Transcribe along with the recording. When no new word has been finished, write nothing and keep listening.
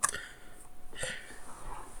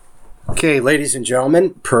Okay, ladies and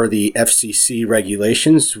gentlemen, per the FCC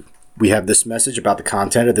regulations, we have this message about the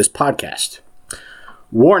content of this podcast.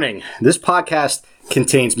 Warning, this podcast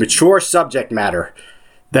contains mature subject matter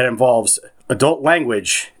that involves adult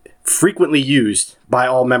language frequently used by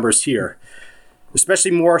all members here.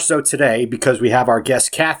 Especially more so today because we have our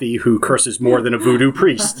guest Kathy, who curses more than a voodoo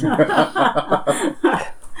priest.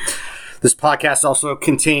 This podcast also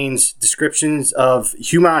contains descriptions of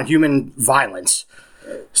human-on-human violence.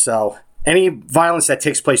 So any violence that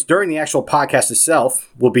takes place during the actual podcast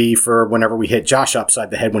itself will be for whenever we hit Josh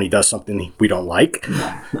upside the head when he does something we don't like.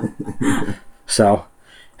 So,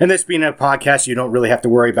 and this being a podcast, you don't really have to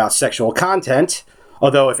worry about sexual content.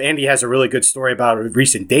 Although if Andy has a really good story about a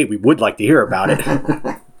recent date, we would like to hear about it.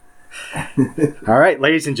 All right,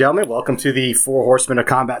 ladies and gentlemen, welcome to the Four Horsemen of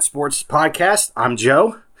Combat Sports podcast. I'm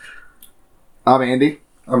Joe. I'm Andy.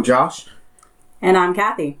 I'm Josh. And I'm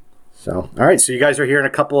Kathy. So, all right, so you guys are hearing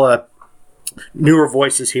a couple of newer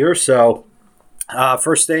voices here. So,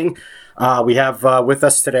 first thing, we have with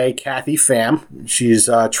us today Kathy Pham. She's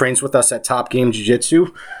trains with us at Top Game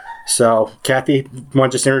Jiu-Jitsu. So, Kathy, you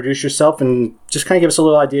want to just introduce yourself and just kind of give us a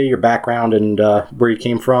little idea of your background and where you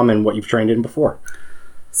came from and what you've trained in before.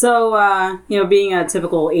 So, being a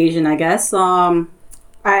typical Asian, I guess,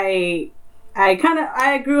 I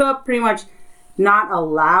grew up pretty much not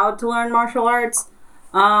allowed to learn martial arts,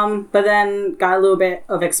 but then got a little bit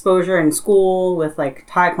of exposure in school with like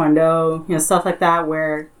Taekwondo, stuff like that,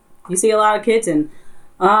 where you see a lot of kids, and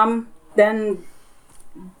then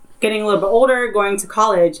getting a little bit older, going to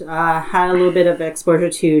college, had a little bit of exposure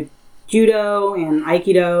to Judo and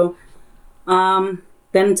Aikido,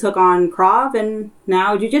 then took on Krav and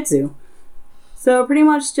now Jiu-Jitsu. So pretty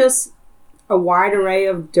much just a wide array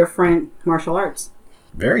of different martial arts.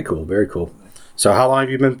 Very cool, very cool. So how long have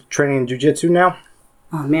you been training in Jiu-Jitsu now?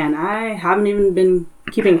 Oh man, I haven't even been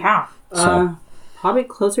keeping count. Probably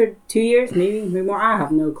closer to 2 years, maybe more. I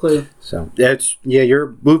have no clue. So you're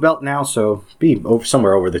blue belt now, so be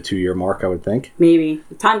somewhere over the 2-year mark, I would think. Maybe.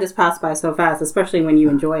 The time just passed by so fast, especially when you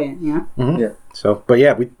enjoy it, Mm-hmm. Yeah. So, but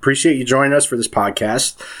yeah, we appreciate you joining us for this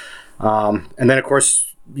podcast. And then, of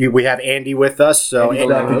course, we have Andy with us. So Andy's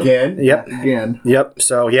back again. Yep. Again. Yep.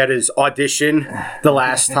 So he had his audition the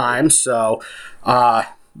last time. So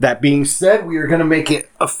that being said, we are going to make it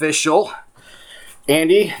official.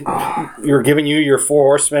 Andy, you're giving you your Four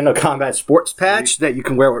Horsemen of Combat Sports patch that you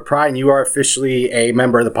can wear with pride, and you are officially a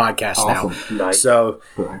member of the podcast now. Nice. So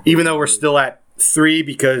even though we're still at 3,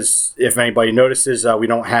 because if anybody notices, we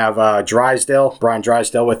don't have Brian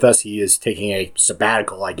Drysdale with us. He is taking a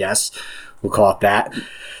sabbatical, I guess. We'll call it that.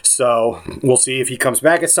 So we'll see if he comes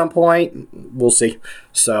back at some point. We'll see.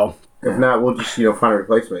 So if not, we'll just find a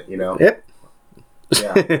replacement. Yep.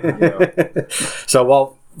 Yeah. So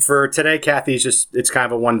well, for today, Kathy's it's kind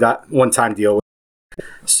of a one-time deal.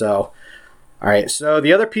 So, all right. So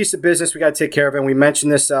the other piece of business we got to take care of, and we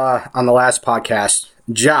mentioned this on the last podcast.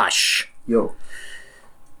 Josh, Yo.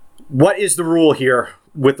 what is the rule here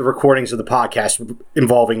with the recordings of the podcast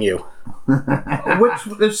involving you?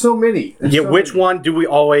 There's so many. Which one do we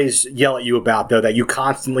always yell at you about, though, that you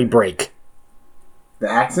constantly break? The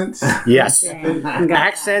accents? Yes.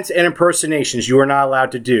 Accents and impersonations you are not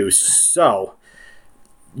allowed to do. So,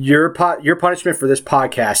 your punishment for this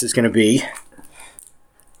podcast is going to be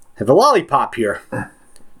have a lollipop here.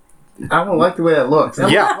 I don't like the way that looks. That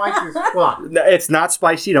Yeah. looks spicy as fuck. It's not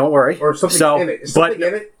spicy, don't worry. Or something in it. Is something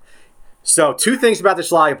in it? So, 2 things about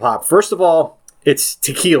this lollipop. First of all, it's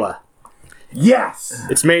tequila. Yes.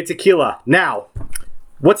 It's made of tequila. Now,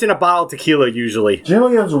 what's in a bottle of tequila usually?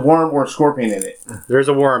 Generally, there's a worm or a scorpion in it. There's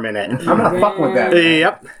a worm in it. I'm not fucking with that.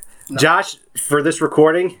 Yep. Josh, for this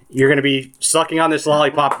recording, you're going to be sucking on this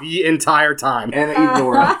lollipop the entire time. And eat the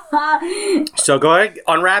worm. So go ahead,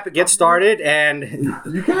 unwrap it, get started, and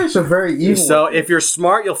You guys are very evil. so if you're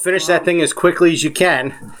smart, you'll finish that thing as quickly as you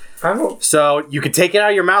can. I don't. So you can take it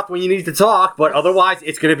out of your mouth when you need to talk, but otherwise,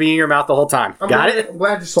 it's going to be in your mouth the whole time. Got it? I'm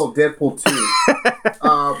glad you saw Deadpool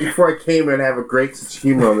 2. Before I came in, I have a great sense of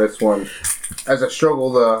humor on this one. As I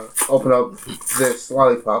struggle to open up this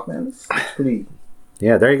lollipop, man, it's pretty.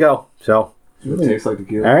 Yeah, there you go. So, It tastes like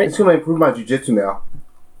tequila. all right. It's going to improve my jiu-jitsu now.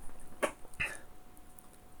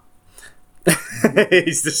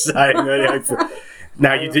 He's deciding that.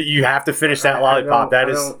 Now you have to finish that lollipop. I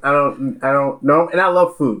don't know, and I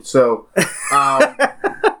love food, so I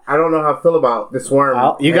don't know how I feel about this worm.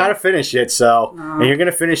 Well, you got to finish it, so and you're going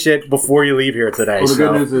to finish it before you leave here today. Well, the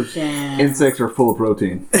so. good news is insects are full of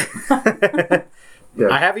protein. I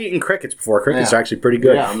have eaten crickets before. Crickets Yeah. are actually pretty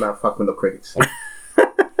good. Yeah, I'm not fucking with no crickets.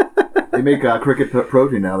 They make cricket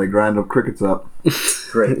protein now. They grind up crickets up.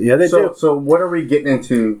 Great. Yeah, they do. So what are we getting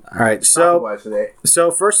into All right, so topic-wise today?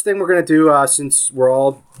 So first thing we're going to do, since we're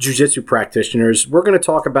all jiu-jitsu practitioners, we're going to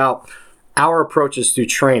talk about our approaches to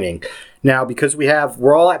training. Now, because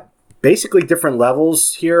we're all at basically different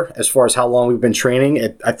levels here as far as how long we've been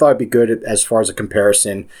training, I thought it'd be good as far as a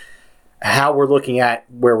comparison, how we're looking at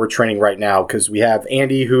where we're training right now. Because we have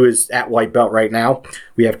Andy, who is at white belt right now.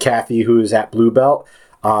 We have Kathy, who is at blue belt.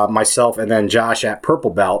 Myself, and then Josh at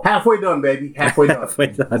purple belt. Halfway done, baby. Halfway done. Halfway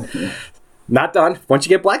done. Not done. Once you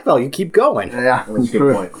get black belt, you keep going. Yeah, That's a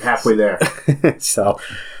good point. Halfway there. So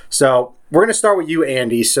we're going to start with you,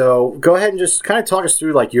 Andy. So go ahead and just kind of talk us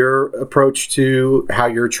through like your approach to how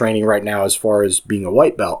you're training right now as far as being a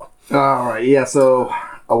white belt. All right, yeah. So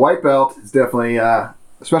a white belt is definitely,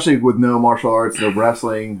 especially with no martial arts, no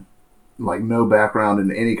wrestling, like no background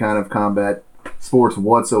in any kind of combat sports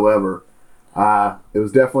whatsoever. It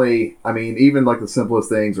was definitely, I mean, even like the simplest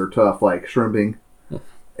things are tough, like shrimping.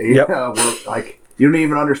 Yep. Like you don't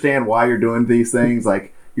even understand why you're doing these things.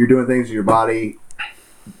 Like you're doing things your body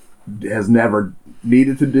has never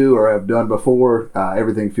needed to do or have done before.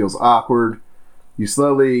 Everything feels awkward. You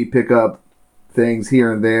slowly pick up things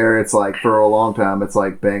here and there. It's like for a long time, it's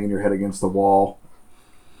like banging your head against the wall.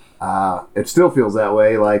 It still feels that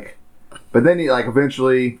way. Like, but then you like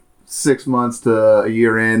eventually 6 months to a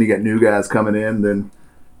year in, you get new guys coming in, then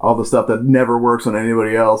all the stuff that never works on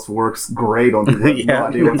anybody else works great on people who have no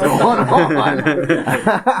idea what's going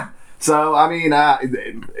on. So, I mean,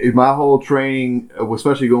 my whole training,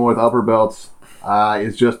 especially going with upper belts,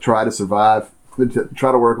 is just try to survive,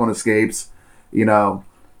 try to work on escapes,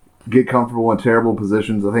 get comfortable in terrible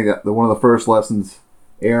positions. I think that one of the first lessons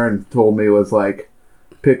Aaron told me was like,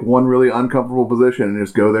 pick one really uncomfortable position and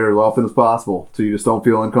just go there as often as possible so you just don't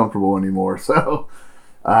feel uncomfortable anymore. So,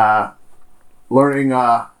 learning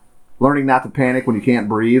not to panic when you can't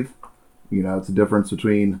breathe. It's a difference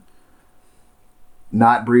between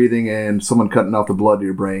not breathing and someone cutting off the blood to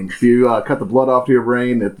your brain. If you cut the blood off to your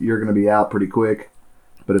brain, you're going to be out pretty quick.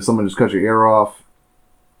 But if someone just cuts your air off,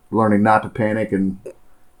 learning not to panic and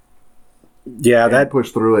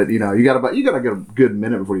push through it. You got to get a good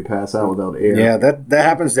minute before you pass out without air. Yeah, that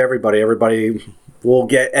happens to everybody. Everybody will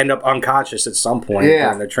end up unconscious at some point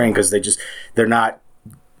during their training because they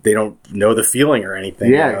don't know the feeling or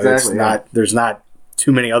anything. Yeah, exactly. There's not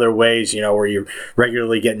too many other ways, where you're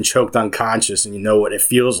regularly getting choked unconscious and you know what it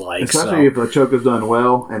feels like. Especially if the choke is done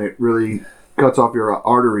well and it really cuts off your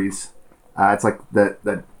arteries. It's like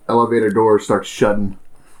that elevator door starts shutting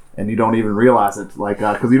and you don't even realize it, like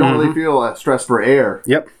because you don't really feel stress for air.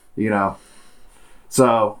 Yep.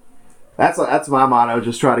 So that's my motto.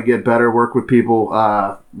 Just try to get better. Work with people.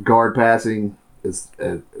 Guard passing is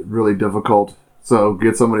really difficult. So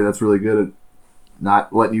get somebody that's really good at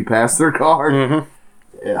not letting you pass their guard. Mm-hmm.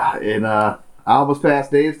 Yeah, and I almost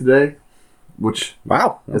passed Dave's today, which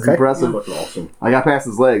is impressive. That's awesome. I got past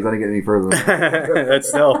his legs. I didn't get any further. That's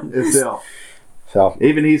still. It's still. So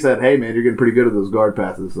even he said, "Hey man, you're getting pretty good at those guard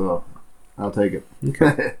passes." So I'll take it.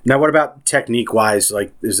 Okay. Now, what about technique-wise?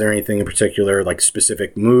 Like, is there anything in particular, like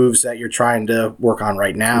specific moves that you're trying to work on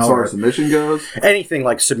right now? As far as submission goes, anything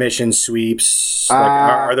like submission, sweeps.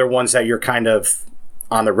 Are there ones that you're kind of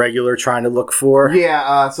on the regular trying to look for?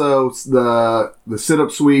 Yeah. So the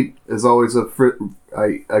sit-up sweep is always a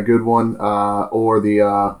good one, or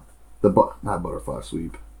the not butterfly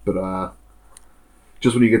sweep, but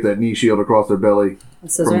just when you get that knee shield across their belly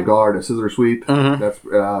from the guard, a scissor sweep. Mm-hmm.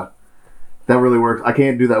 That's that really works. I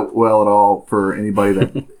can't do that well at all for anybody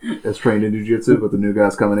that is trained in jiu-jitsu, but the new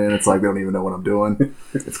guys coming in, it's like they don't even know what I'm doing.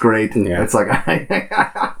 It's great. Yeah. It's like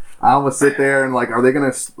I almost sit there and like, are they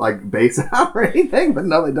going to like base out or anything? But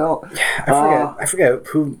no, they don't. I forget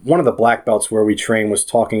who one of the black belts where we train was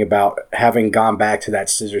talking about having gone back to that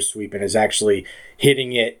scissor sweep and is actually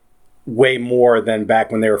hitting it way more than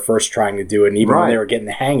back when they were first trying to do it, and even when they were getting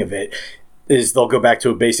the hang of it. Is they'll go back to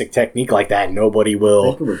a basic technique like that and nobody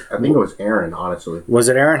will... I think it was Aaron, honestly. Was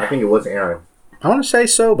it Aaron? I think it was Aaron. I want to say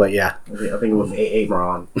so, but yeah. I think it was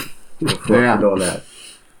Aaron. Doing that.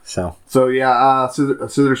 So yeah,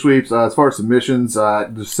 scissor sweeps. As far as submissions,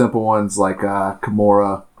 just simple ones like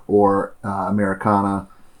Kimura or Americana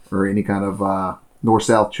or any kind of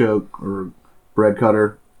north-south choke or bread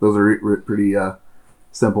cutter. Those are pretty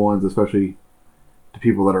simple ones, especially to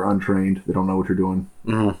people that are untrained. They don't know what you're doing.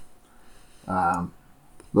 Mm-hmm.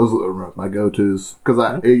 Those are my go-tos because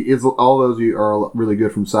all those are really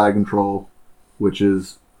good from side control, which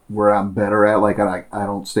is where I'm better at. Like I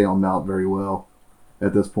don't stay on mount very well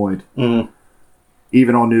at this point. Mm-hmm.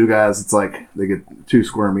 Even on new guys, it's like they get too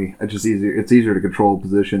squirmy. It's just easier. It's easier to control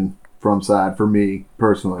position from side for me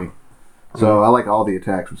personally. So I like all the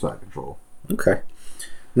attacks from side control. Okay.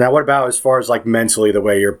 Now, what about as far as like mentally, the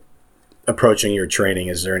way you're approaching your training?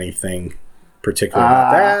 Is there anything particular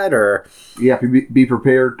about that, or Yeah, be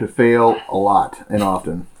prepared to fail a lot and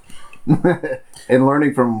often, and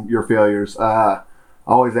learning from your failures.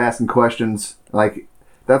 Always asking questions. Like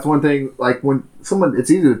that's one thing. Like when someone, it's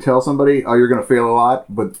easy to tell somebody, "Oh, you're going to fail a lot,"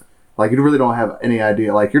 but like you really don't have any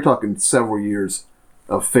idea. Like you're talking several years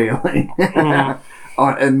of failing,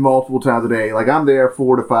 and multiple times a day. Like I'm there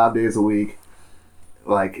 4 to 5 days a week.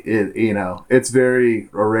 Like it, it's very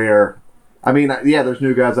rare. I mean, yeah, there's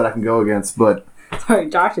new guys that I can go against, but Sorry,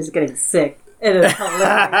 Josh is getting sick. It is hilarious.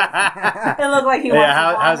 It looked like he wants to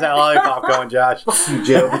how's that lollipop going, Josh? You,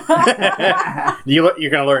 Joe. You're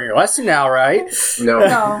going to learn your lesson now, right? No.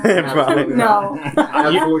 No. Absolutely not. No.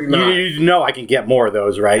 Absolutely not. You know I can get more of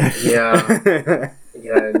those, right? Yeah.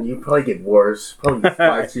 Yeah, and you probably get worse. Probably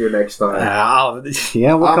fly to you next time.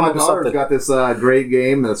 Yeah, we'll come my up with daughter's something. got this great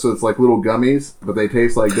game. So it's like little gummies, but they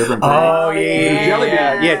taste like different things. Oh, yeah. Jelly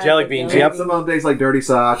beans. Yeah, jelly beans, And yep. some of them taste like dirty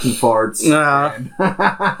socks and farts.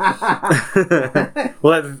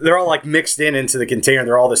 Well, they're all like mixed into the container.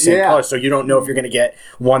 They're all the same Yeah. color, so you don't know if you're going to get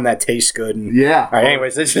one that tastes good. And, Yeah. All right,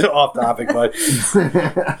 anyways, it's just off topic, but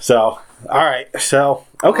so all right, so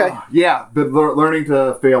okay. Yeah, but learning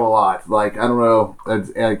to fail a lot. Like I don't know,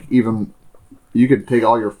 it's, like even you could take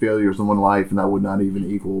all your failures in one life, and that would not even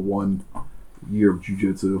equal 1 year of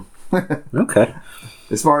jiu-jitsu. Okay.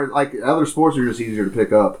 As far as like other sports are just easier to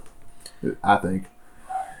pick up, I think.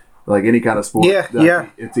 Like any kind of sport, Yeah.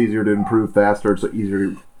 it's easier to improve faster. It's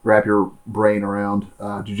easier to wrap your brain around.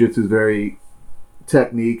 Jiu-jitsu is very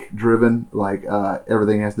technique driven. Like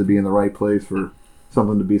everything has to be in the right place for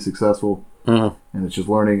something to be successful, and it's just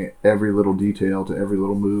learning every little detail to every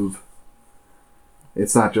little move.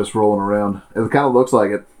 It's not just rolling around. It kind of looks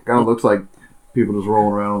like it. Kind of looks like people just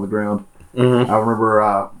rolling around on the ground. I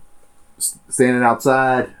remember standing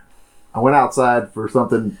outside. I went outside for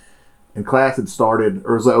something, and class had started.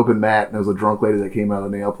 Or it was an open mat, and there was a drunk lady that came out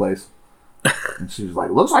of the nail place, and she was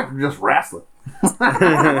like, "Looks like you're just wrestling." So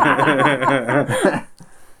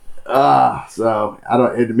I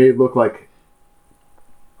don't. It may look like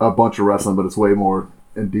a bunch of wrestling, but it's way more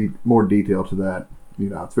more detail to that.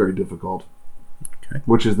 It's very difficult. Okay.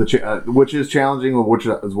 Which is which is challenging, which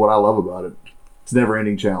is what I love about it. It's a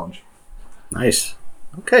never-ending challenge. Nice.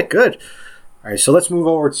 Okay, good. All right, so let's move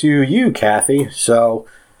over to you, Kathy. So,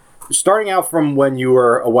 starting out from when you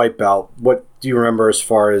were a white belt, what do you remember as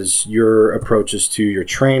far as your approaches to your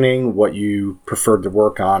training, what you preferred to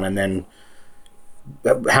work on, and then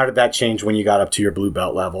how did that change when you got up to your blue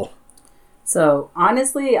belt level? So,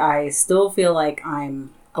 honestly, I still feel like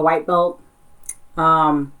I'm a white belt.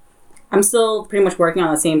 I'm still pretty much working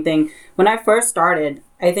on the same thing. When I first started,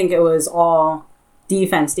 I think it was all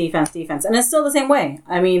defense, and it's still the same way.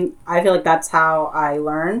 I mean, I feel like that's how I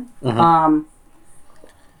learn. And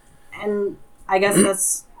I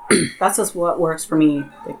guess that's just what works for me.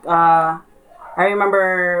 Like, I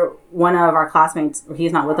remember one of our classmates,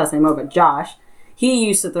 he's not with us anymore, but Josh, he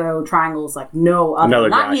used to throw triangles like no other. Another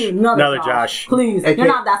not Josh. you, another Josh. Please, Okay. you're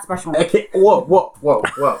not that special. Okay. Whoa.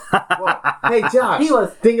 Hey, Josh. He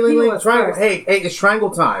was Ding-a-ling-ling, triangle. first. Hey, it's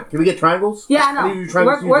triangle time. Can we get triangles? Yeah, I I need know. you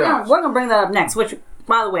triangles We're too, gonna Josh. we're gonna bring that up next. Which,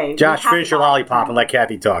 by the way, Josh, we have finish to your buy lollipop and let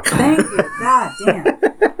Kathy talk. Thank you. God damn.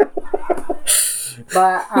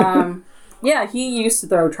 But yeah, he used to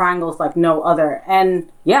throw triangles like no other,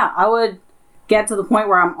 and yeah, I would get to the point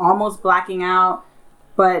where I'm almost blacking out,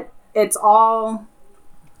 but it's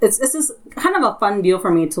just kind of a fun deal for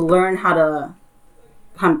me to learn how to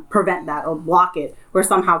kind of prevent that or block it or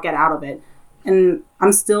somehow get out of it, and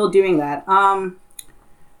I'm still doing that.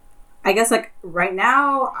 I guess like right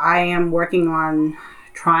now I am working on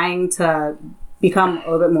trying to become a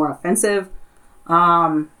little bit more offensive,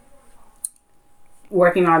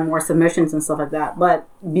 working on more submissions and stuff like that. But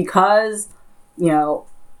because,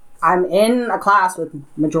 I'm in a class with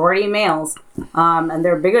majority males, and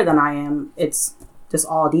they're bigger than I am, it's just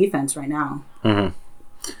all defense right now.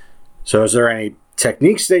 So is there any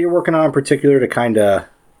techniques that you're working on in particular to kind of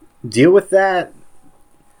deal with that?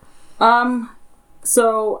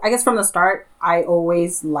 So I guess from the start, I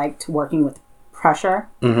always liked working with pressure.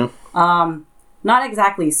 Not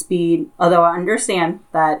exactly speed, although I understand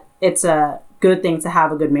that it's a good thing to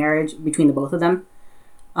have a good marriage between the both of them.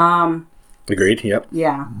 Agreed, yep.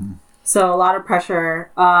 Yeah. So a lot of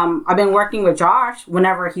pressure. I've been working with Josh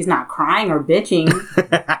whenever he's not crying or bitching.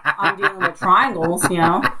 I'm dealing with triangles,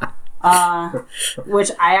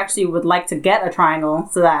 which I actually would like to get a triangle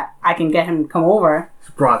so that I can get him to come over.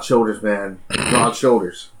 Broad shoulders, man. Broad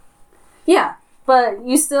shoulders. Yeah. but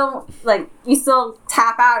you still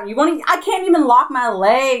tap out. I can't even lock my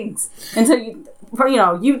legs until you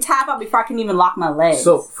tap out before I can even lock my legs.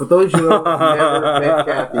 So for those you know who never met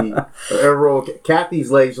Kathy,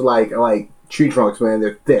 Kathy's legs are like tree trunks, man.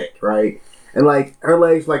 They're thick, right? And like her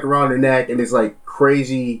legs like around her neck, and it's like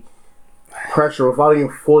crazy pressure without even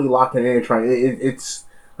fully locking it in. It's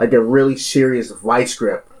like a really serious vice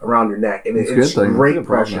grip around your neck, and it's great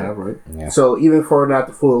pressure. Have, right? Yeah. So even for not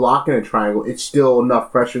to fully lock in a triangle, it's still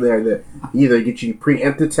enough pressure there that either get you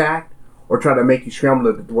preempt attack or try to make you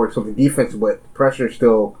scramble to work something defensive. But the pressure is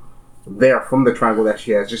still there from the triangle that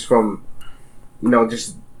she has, just from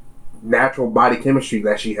just natural body chemistry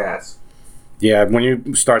that she has. Yeah, when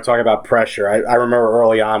you start talking about pressure, I remember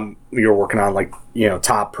early on we were working on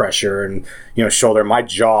top pressure and shoulder. My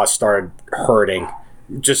jaw started hurting.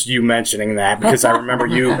 Just you mentioning that, because I remember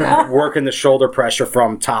you working the shoulder pressure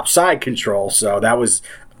from top side control. So that was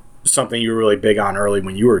something you were really big on early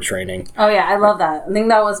when you were training. Oh yeah, I love that. I think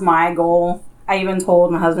that was my goal. I even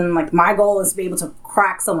told my husband, like, my goal is to be able to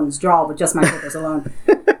crack someone's jaw with just my shoulders alone.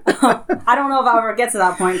 I don't know if I'll ever get to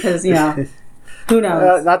that point because, who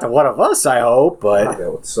knows? Not to one of us, I hope, but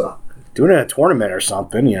that would suck. Doing it in a tournament or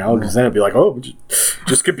something, because then it'd be like, oh,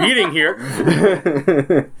 just competing here.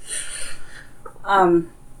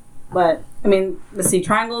 But I mean, let's see,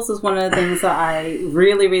 triangles is one of the things that I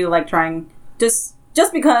really, really like trying. Just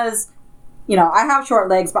because, I have short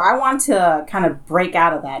legs, but I want to kind of break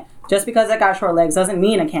out of that. Just because I got short legs doesn't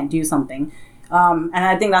mean I can't do something. And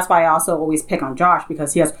I think that's why I also always pick on Josh,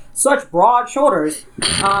 because he has such broad shoulders.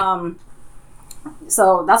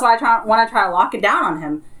 So that's why I want to try to lock it down on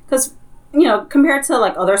him, because compared to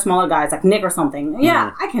like other smaller guys like Nick or something,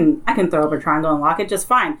 yeah, I can throw up a triangle and lock it just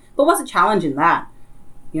fine. But what's the challenge in that?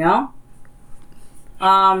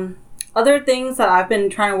 Other things that I've been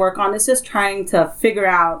trying to work on is just trying to figure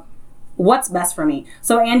out what's best for me.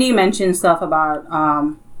 So Andy mentioned stuff about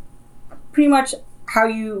pretty much how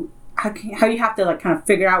you have to like kind of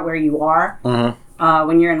figure out where you are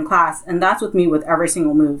when you're in class, and that's with me with every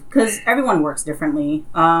single move, because everyone works differently,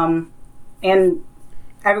 and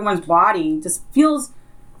everyone's body just feels,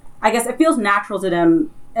 I guess it feels natural to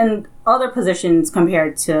them in other positions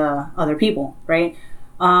compared to other people, right?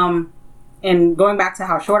 And going back to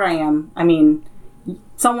how short I am, I mean,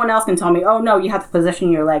 someone else can tell me, oh no, you have to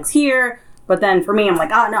position your legs here, but then for me, I'm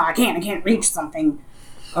like, oh no, I can't reach something,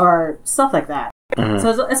 or stuff like that.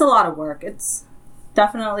 So it's a lot of work. It's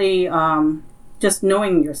definitely just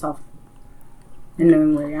knowing yourself and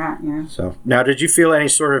knowing where you're at. Yeah. So now, did you feel any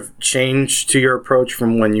sort of change to your approach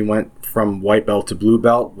from when you went from white belt to blue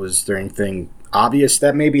belt? Was there anything obvious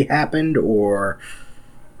that maybe happened, or?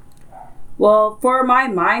 Well, for my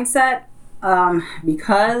mindset,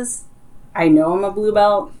 because I know I'm a blue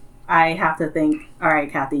belt, I have to think, all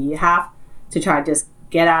right, Kathy, you have to try to just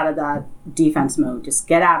get out of that defense mode. Just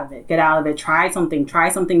get out of it. Try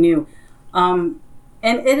something new. And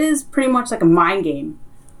it is pretty much like a mind game.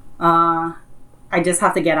 I just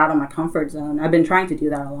have to get out of my comfort zone. I've been trying to do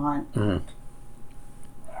that a lot.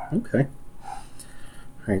 Okay.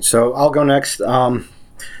 All right, so I'll go next.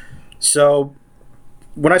 So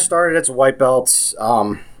when I started as a white belt,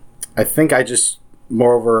 I think I just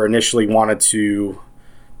moreover initially wanted to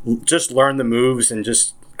just learn the moves and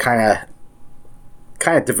just kind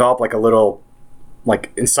of develop like a little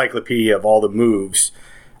like encyclopedia of all the moves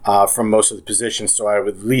from most of the positions, so I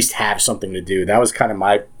would at least have something to do. That was kind of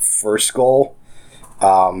my first goal.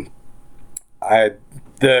 The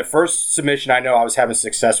first submission I know I was having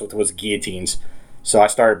success with was guillotines. So I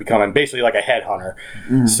started becoming basically like a headhunter.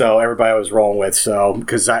 So everybody I was rolling with. So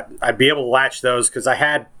because I'd be able to latch those, because I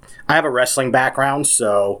have a wrestling background.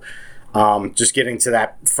 So just getting to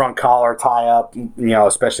that front collar tie up,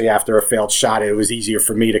 especially after a failed shot, it was easier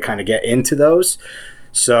for me to kind of get into those.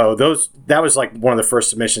 So that was like one of the first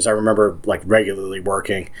submissions I remember like regularly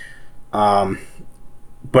working.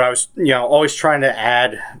 But I was always trying to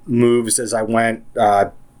add moves as I went,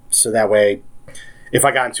 so that way if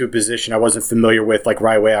I got into a position I wasn't familiar with, like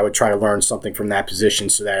right away I would try to learn something from that position,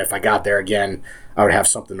 so that if I got there again I would have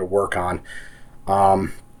something to work on.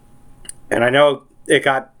 And I know it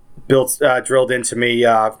got drilled into me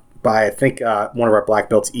by I think one of our black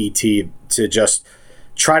belts, ET, to just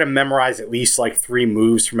try to memorize at least like 3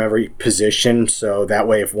 moves from every position, so that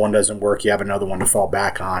way if one doesn't work you have another one to fall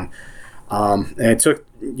back on. And it took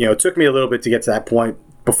me a little bit to get to that point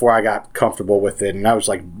before I got comfortable with it, and that was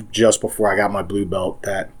like just before I got my blue belt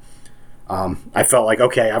that I felt like,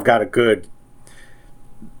 okay, I've got a good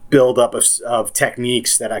build-up of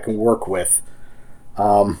techniques that I can work with.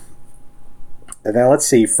 And then let's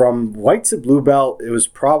see, from white to blue belt, it was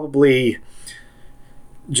probably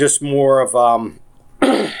just more of how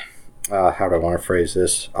do I want to phrase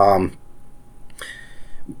this?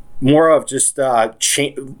 More of just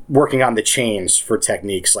working on the chains for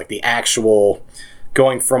techniques, like the actual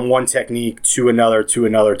going from one technique to another, to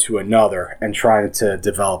another, to another, and trying to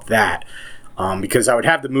develop that. Because I would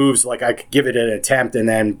have the moves, like I could give it an attempt, and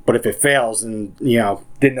then, but if it fails, and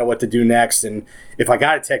didn't know what to do next, and if I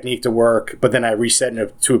got a technique to work, but then I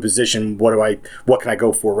reset to a position, what can I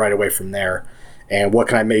go for right away from there, and what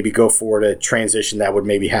can I maybe go for to transition that would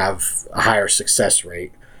maybe have a higher success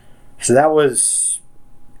rate. So that was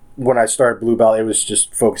when I started Blue Belt. It was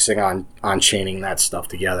just focusing on chaining that stuff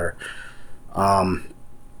together.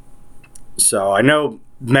 So I know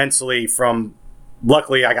mentally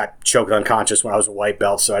luckily, I got choked unconscious when I was a white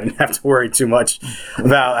belt, so I didn't have to worry too much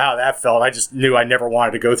about how that felt. I just knew I never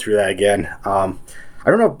wanted to go through that again. I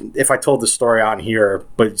don't know if I told the story on here,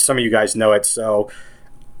 but some of you guys know it. So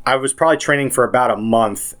I was probably training for about a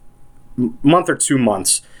month or 2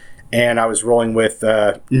 months, and I was rolling with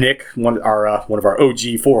Nick, one of our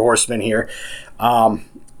OG Four Horsemen here.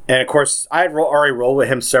 And of course, I had already rolled with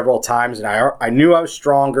him several times, and I knew I was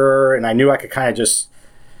stronger, and I knew I could kind of just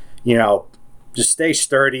stay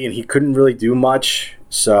sturdy, and he couldn't really do much.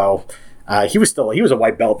 So he was a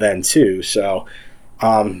white belt then too. So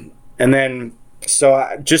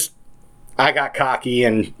I got cocky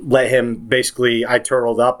and let him, basically I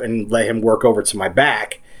turtled up and let him work over to my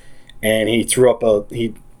back, and he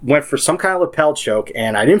he went for some kind of lapel choke,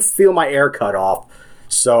 and I didn't feel my air cut off,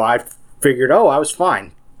 so I figured, I was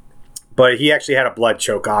fine. But he actually had a blood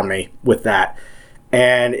choke on me with that,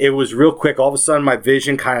 and it was real quick. All of a sudden my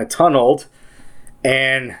vision kind of tunneled,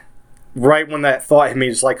 and right when that thought hit me,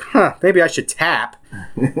 it's like, maybe I should tap.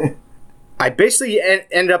 I basically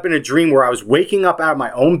ended up in a dream where I was waking up out of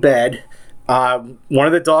my own bed. One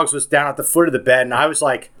of the dogs was down at the foot of the bed, and I was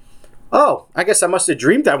like, oh, I guess I must have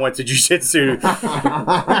dreamed I went to jiu-jitsu.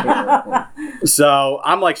 So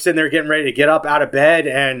I'm like sitting there getting ready to get up out of bed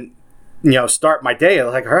and, start my day. I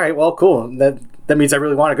was like, all right, well, cool. That means I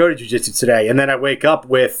really want to go to jiu-jitsu today. And then I wake up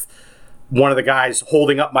with one of the guys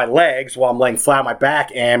holding up my legs while I'm laying flat on my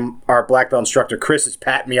back, and our black belt instructor Chris is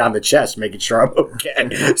patting me on the chest, making sure I'm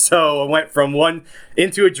okay. So I went from one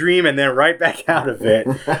into a dream and then right back out of it.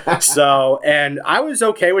 So, and I was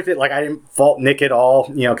okay with it. Like, I didn't fault Nick at all,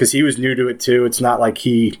 because he was new to it too. It's not like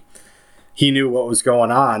he knew what was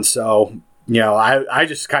going on. So, I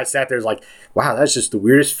just kind of sat there like, wow, that's just the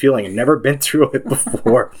weirdest feeling. I've never been through it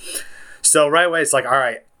before. So right away, it's like, all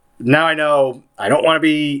right, now I know I don't want to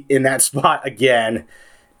be in that spot again.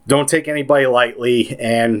 Don't take anybody lightly,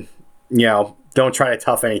 and, don't try to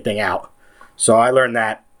tough anything out. So I learned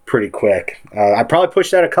that pretty quick. I probably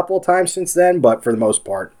pushed that a couple of times since then, but for the most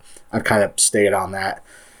part, I've kind of stayed on that.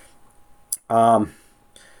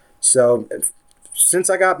 So since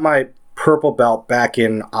I got my purple belt back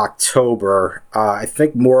in October, I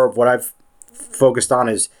think more of what I've focused on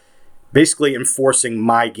is basically enforcing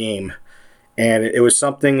my game. And it was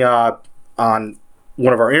something on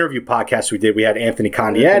one of our interview podcasts we did. We had Anthony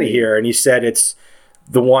Condiati here, and he said it's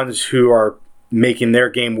the ones who are making their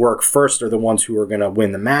game work first are the ones who are going to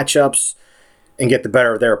win the matchups and get the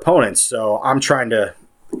better of their opponents. So I'm trying to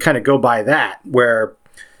kind of go by that, where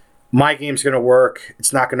my game's going to work.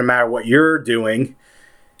 It's not going to matter what you're doing,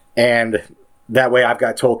 and that way I've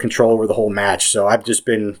got total control over the whole match. So I've just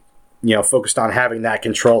been, focused on having that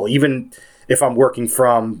control, even if I'm working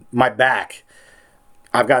from my back.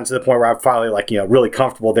 I've gotten to the point where I'm finally really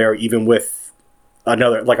comfortable there, even with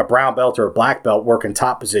another, like a brown belt or a black belt working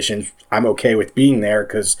top position. I'm okay with being there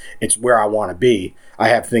because it's where I want to be. I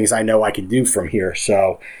have things I know I can do from here.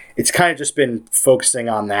 So it's kind of just been focusing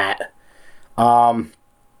on that.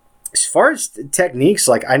 As far as techniques,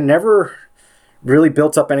 I never really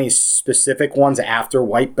built up any specific ones after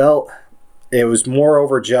white belt. It was more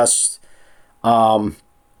over just, I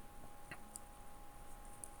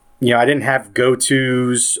didn't have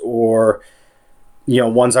go-tos or,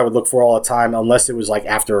 ones I would look for all the time, unless it was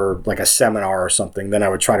after a seminar or something. Then I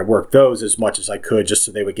would try to work those as much as I could just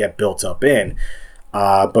so they would get built up in.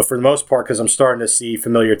 But for the most part, because I'm starting to see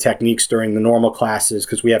familiar techniques during the normal classes,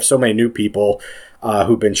 because we have so many new people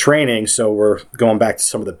who've been training, so we're going back to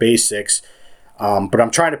some of the basics. But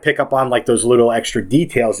I'm trying to pick up on those little extra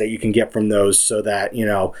details that you can get from those, so that,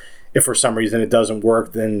 if for some reason it doesn't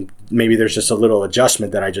work, then maybe there's just a little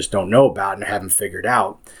adjustment that I just don't know about and haven't figured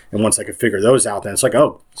out. And once I can figure those out, then it's like,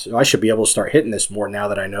 oh, so I should be able to start hitting this more now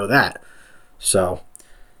that I know that. So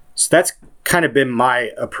that's kind of been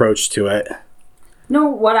my approach to it.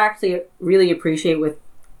 What I actually really appreciate with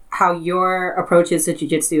how your approach is to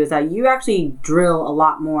jiu-jitsu is that you actually drill a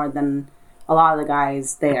lot more than a lot of the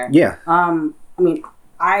guys there. Yeah.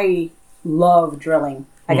 I love drilling.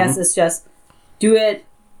 I guess it's just do it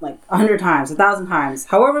like 100 times, 1,000 times,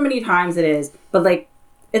 however many times it is. But like,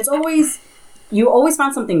 it's always, you always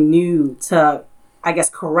find something new to, I guess,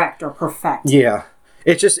 correct or perfect. Yeah.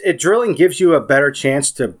 It's just, drilling gives you a better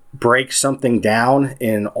chance to break something down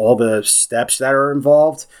in all the steps that are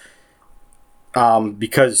involved.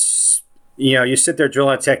 Because, you know, you sit there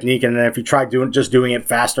drilling a technique, and then if you try doing it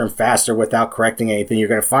faster and faster without correcting anything, you're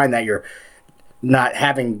going to find that you're not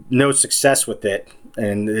having no success with it,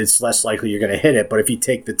 and it's less likely you're going to hit it. But if you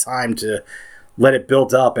take the time to let it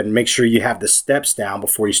build up and make sure you have the steps down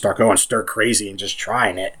before you start going stir crazy and just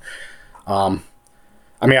trying it.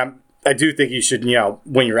 I do think you should, you know,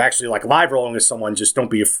 when you're actually like live rolling with someone, just don't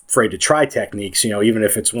be afraid to try techniques, you know, even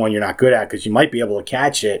if it's one you're not good at, because you might be able to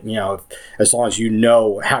catch it, you know, as long as you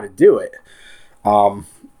know how to do it.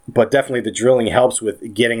 But definitely the drilling helps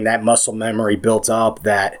with getting that muscle memory built up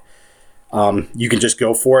that you can just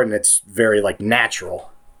go for it, and it's very like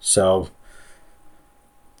natural. So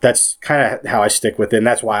that's kind of how I stick with it, and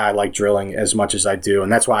that's why I like drilling as much as I do,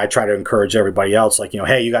 and that's why I try to encourage everybody else, like, you know,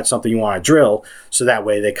 hey, you got something you want to drill, so that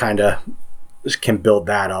way they kind of can build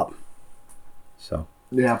that up. So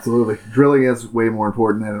Yeah, absolutely. Drilling is way more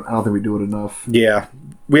important, and I don't think we do it enough. yeah,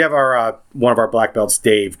 we have our one of our black belts,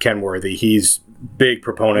 Dave Kenworthy. He's big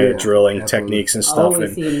proponent of drilling techniques and stuff,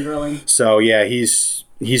 Always see him drilling. so yeah, he's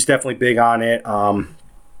definitely big on it.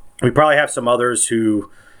 We probably have some others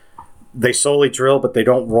who they solely drill, but they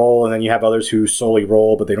don't roll, and then you have others who solely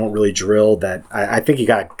roll, but they don't really drill. That I think you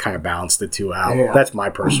got to kind of balance the two out. Yeah. That's my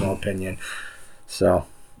personal opinion. So,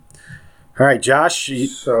 all right, Josh.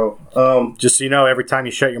 So, Just so you know, every time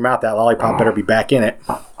you shut your mouth, that lollipop better be back in it.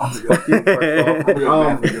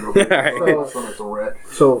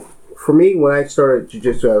 So for me, when I started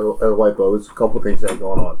jiu-jitsu as a white belt, there's a couple things that were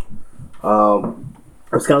going on.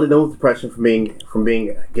 I was kind of done with depression from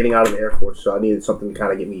getting out of the Air Force, so I needed something to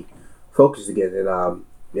kind of get me focused again. And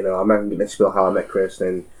you know, I'm not gonna spill how I met Chris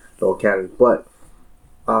and the whole academy, but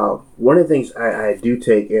one of the things I do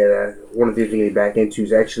take, and one of the things we get back into,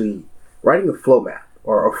 is actually writing a flow map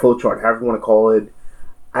or a flow chart, however you want to call it.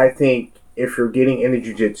 I think if you're getting into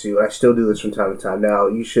jiu-jitsu, I still do this from time to time now,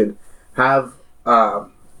 you should have a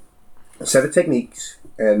set of techniques,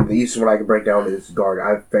 and the easiest one I can break down is guard.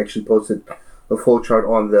 I've actually posted a flow chart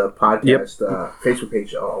on the podcast Facebook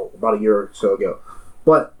page about a year or so ago.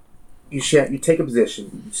 But you take a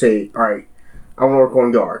position, you say, all right, I want to work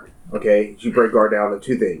on guard. Okay, you break guard down into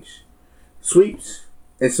two things: sweeps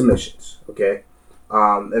and submissions. Okay,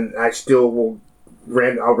 and I still will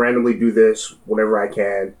I'll randomly do this whenever I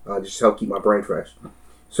can, just to help keep my brain fresh.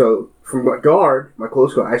 So from my guard, my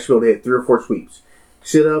close guard, I should be able to hit 3 or 4 sweeps: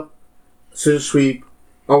 sit up, scissor sweep,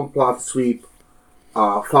 open plot sweep,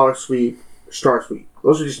 flower sweep, star sweep.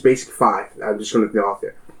 Those are just basic 5. I'm just going to throw off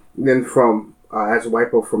there. And then from as a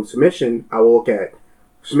white belt from submission, I will look at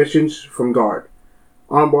submissions from guard: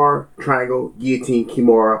 armbar, triangle, guillotine,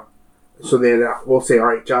 kimura. So then we'll say, all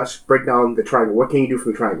right, Josh, break down the triangle. What can you do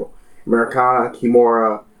from the triangle? Americana,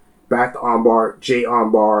 kimura, back to armbar, J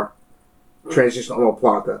armbar, transition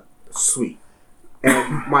omoplata, sweep.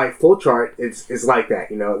 And my flow chart is like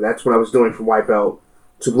that. You know, that's what I was doing from white belt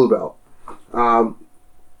to blue belt.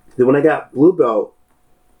 Then when I got blue belt,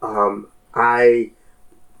 a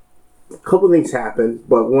couple of things happened,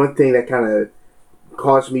 but one thing that kind of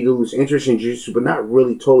caused me to lose interest in jiu-jitsu, but not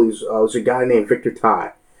really totally, was a guy named Victor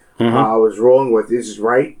Tai. I was rolling with. This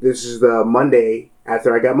is the Monday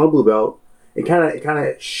after I got my blue belt. It kind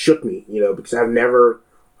of shook me, you know, because I've never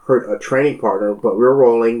heard a training partner, but we were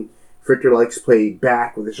rolling. Victor likes to play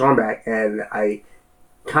back with his arm back, and I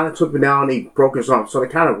kind of took him down, and he broke his arm, so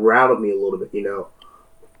it kind of rattled me a little bit, you know.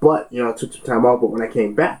 But, you know, I took some time off, but when I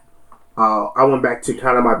came back, I went back to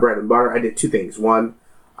kind of my bread and butter. I did 2 things. One,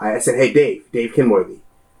 I said, hey, Dave Kenworthy,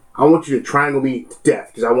 I want you to triangle me to death,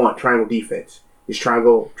 because I want triangle defense. Just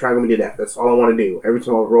triangle me to death. That's all I want to do. Every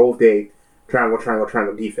time I roll with Dave,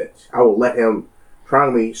 triangle defense. I will let him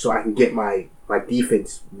triangle me so I can get my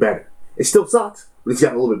defense better. It still sucks, but it's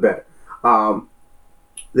gotten a little bit better.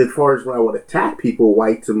 As far as when I would attack people,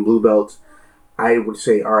 whites and blue belts, I would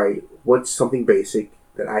say, all right, what's something basic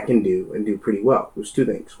that I can do and do pretty well? There's 2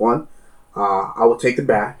 things. One, I would take the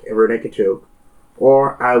back and rear naked choke,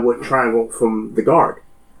 or I would triangle from the guard.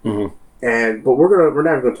 Mm-hmm. But we're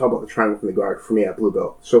not even going to talk about the triangle from the guard for me at blue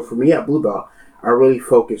belt. So for me at blue belt, I really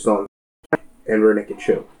focused on and rear naked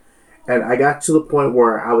choke. And I got to the point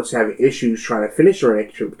where I was having issues trying to finish the rear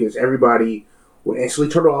naked choke because everybody would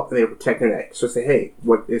instantly turn it off and they would protect their neck. So I say, hey,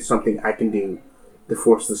 what is something I can do to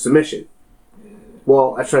force the submission?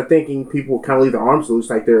 Well, I started thinking people would kind of leave their arms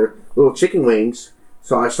loose like they're little chicken wings,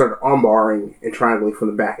 So I started armbarring and triangling from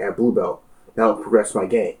the back at blue belt. That helped progress my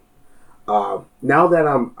game. Now that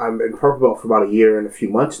I'm in purple belt for about a year and a few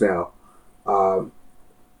months now,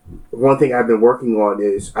 one thing I've been working on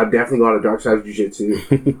is I've definitely gone to dark side of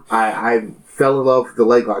jiu-jitsu. I fell in love with the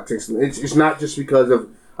leg lock. It's not just because of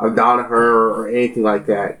Danaher or anything like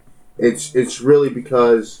that. It's really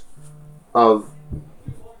because of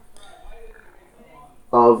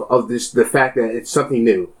this, the fact that it's something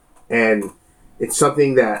new, and it's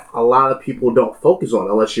something that a lot of people don't focus on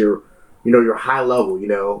unless you're high level.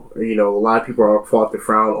 A lot of people are fought to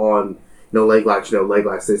frown on leg locks. Leg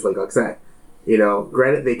locks this, leg locks that.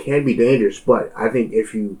 Granted, they can be dangerous, but I think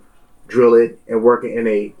if you drill it and work it in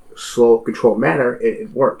a slow, controlled manner,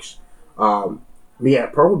 it works. Me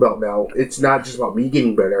at purple belt now, it's not just about me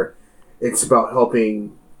getting better. It's about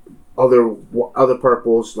helping other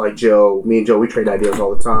purples like Joe. Me and Joe, we trade ideas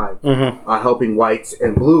all the time. Helping whites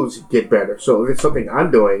and blues get better. So if it's something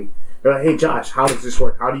I'm doing, they're like, hey Josh, how does this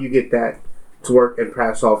work? How do you get that to work and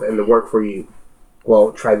pass off and to work for you?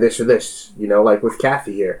 Well, try this or this. Like with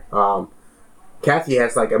Kathy here. Kathy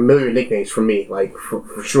has like a million nicknames for me, like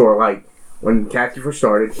for sure. Like when Kathy first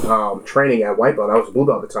started training at white belt, I was a blue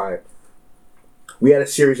belt at the time. We had a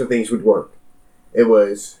series of things we'd work. It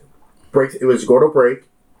was Gordo break,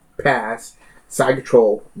 pass, side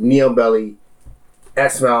control, knee on belly,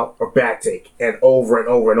 S-mount, or back take, and over and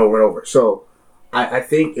over and over and over. So I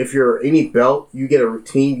think if you're any belt, you get a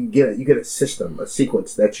routine, you get a system, a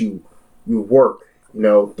sequence that you work. 3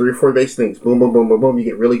 or 4 base things, boom, boom, boom, boom, boom. You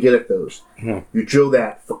get really good at those. You drill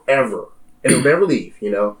that forever, and it'll never leave.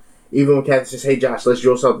 Even when Kathy says, "Hey Josh, let's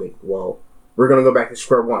drill something," well, we're gonna go back to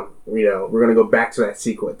square one. We're gonna go back to that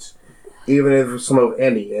sequence. Even if some of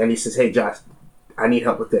Andy says, "Hey Josh, I need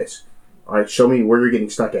help with this." All right, show me where you're getting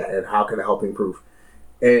stuck at, and how can I help improve?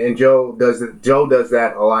 And Joe does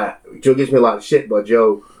that a lot. Joe gives me a lot of shit, but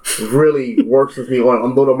Joe really works with me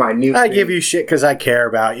on little minute I things. give you shit because I care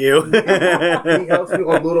about you. He helps me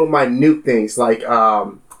on little minute things like,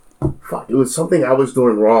 it was something I was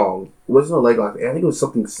doing wrong. It wasn't a leg lock. I think it was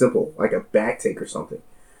something simple, like a back take or something.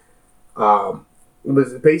 It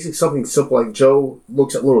was basically something simple. Like Joe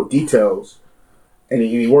looks at little details, and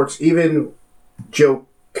he works. Even Joe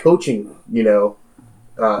coaching,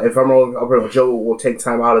 if I'm rolling uphill, Joe will take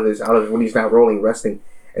time out of when he's not rolling, resting,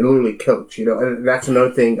 and literally coach. And that's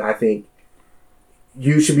another thing I think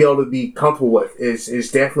you should be able to be comfortable with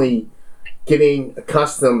is definitely getting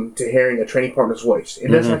accustomed to hearing a training partner's voice. It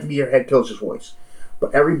doesn't have to be your head coach's voice,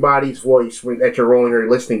 but everybody's voice that you're rolling or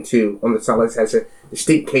listening to on the sidelines has a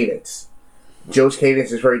distinct cadence. Joe's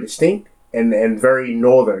cadence is very distinct and very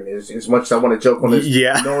northern. As much as I want to joke on this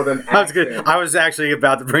northern accent. That's good. I was actually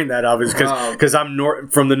about to bring that up, is because I'm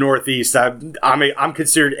from the Northeast. I'm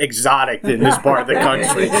considered exotic in this part of the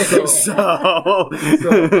country. So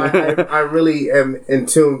I really am in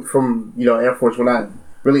tune from Air Force. We're not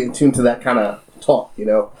really in tune to that kind of talk.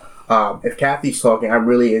 If Kathy's talking, I'm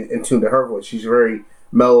really in tune to her voice. She's very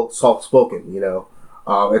mellow, soft spoken.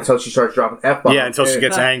 Until she starts dropping F-bombs. Yeah, until she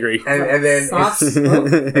gets angry. And then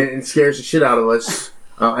and scares the shit out of us.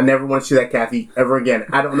 I never want to see that Kathy ever again.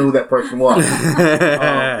 I don't know who that person was.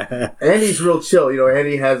 Andy's real chill.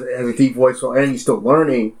 Andy has a deep voice, so Andy's still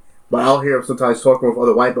learning, but I'll hear him sometimes talking with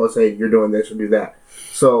other white belts, say, you're doing this or do that.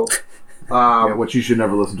 So... which you should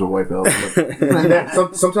never listen to a white belt.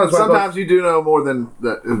 Sometimes you do know more than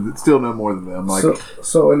that. Still know more than them. Like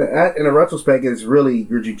so in a retrospect, it's really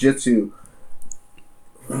your jiu-jitsu.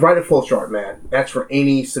 Write a flow chart, man. That's for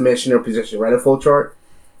any submission or position. Write a flow chart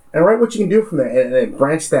and write what you can do from that, and then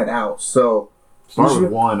branch that out. So start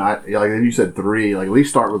with one. Like you said 3. Like at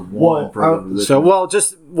least start with one.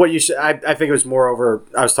 Just what you should. I think it was moreover.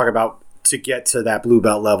 I was talking about to get to that blue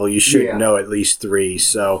belt level. You should know at least 3.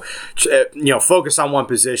 So focus on one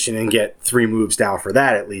position and get 3 moves down for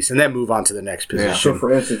that at least, and then move on to the next position. So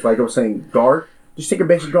for instance, like I was saying, guard. Just take a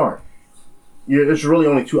basic guard. There's really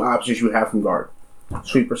only 2 options you have from guard.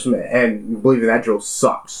 Sweep or submit, and believe me, that drill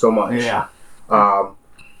sucks so much. Yeah.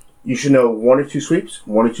 You should know 1 or 2 sweeps,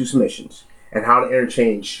 1 or 2 submissions, and how to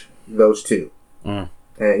interchange those 2, and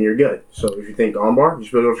you're good. So if you think armbar, you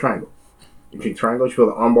should be able to go triangle. If you think triangle, you should be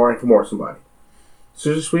able to armbar and Kimura somebody.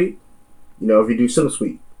 Scissor sweep, if you do scissor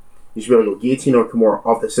sweep, you should be able to go guillotine or Kimura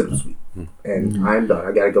off the scissor sweep. And I'm done.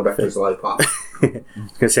 I got to go back to this lollipop. I was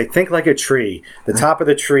going to say, think like a tree. The top of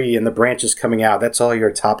the tree and the branches coming out, that's all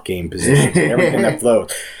your top game positions and everything that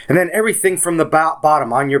flows. And then everything from the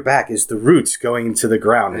bottom on your back is the roots going into the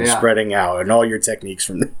ground and spreading out, and all your techniques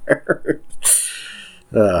from there.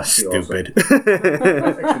 Stupid.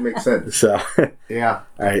 That actually makes sense. So, yeah.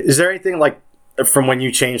 All right. Is there anything like from when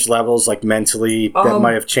you changed levels, like mentally, that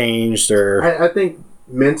might have changed? Or I think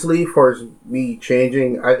mentally, for me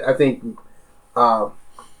changing, I think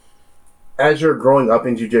as you're growing up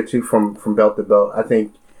in jiu-jitsu from belt to belt, I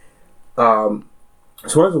think so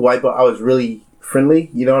when I was a white belt, I was really friendly,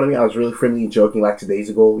 you know what I mean? I was really friendly and joking like 2 days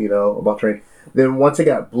ago, you know, about training. Then once I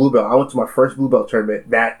got blue belt, I went to my first blue belt tournament.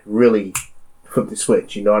 That really flipped the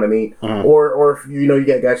switch, you know what I mean? Uh-huh. Or if you know you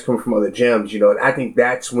got guys coming from other gyms, you know, I think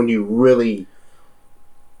that's when you really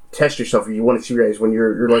test yourself. You want to see guys when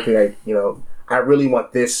you're looking at, you know, I really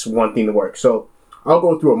want this one thing to work. So I'll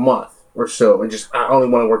go through a month or so and just I only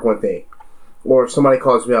want to work one thing. Or if somebody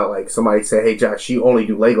calls me out, like somebody say, "Hey Josh, you only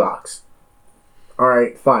do leg locks." All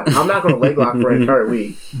right, fine. I'm not going to leg lock for an entire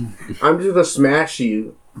week. I'm just going to smash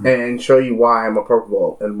you and show you why I'm a purple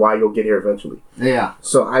belt and why you'll get here eventually. Yeah.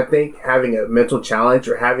 So I think having a mental challenge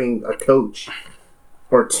or having a coach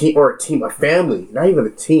or a team, a family, not even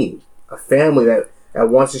a team, a family that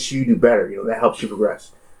wants to see you do better, you know, that helps you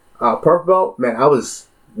progress. Purple belt, man, I was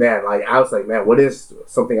like, man, what is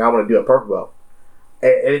something I want to do at purple belt?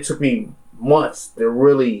 And it took me months to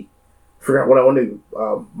really figure out what I want to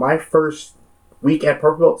do. My first week at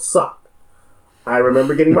purple belt sucked. I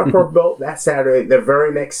remember getting my purple belt that Saturday. The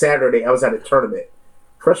very next Saturday, I was at a tournament,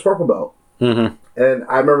 fresh purple belt. Mm-hmm. And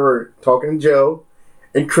I remember talking to Joe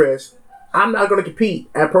and Chris. I'm not going to compete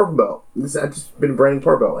at purple belt. I've just been branding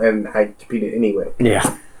purple belt, and I competed anyway.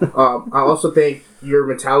 Yeah. I also think your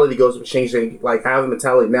mentality goes with changing. Like, I have a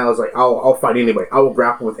mentality now is like, I'll fight anybody. I will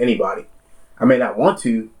grapple with anybody. I may not want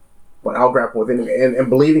to, but I'll grapple with anybody. And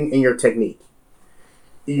believing in your technique.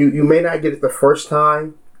 You may not get it the first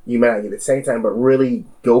time. You may not get it the second time, but really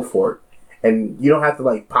go for it. And you don't have to,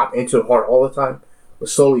 like, pop into it hard all the time, but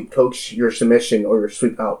slowly coax your submission or your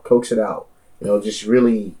sweep out. Coax it out. You know, just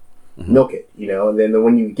really milk it, you know. And then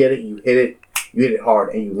when you get it, you hit it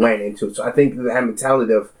hard, and you land into it. So I think that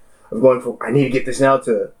mentality of going from, I need to get this now,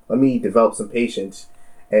 to let me develop some patience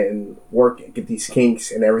and work and get these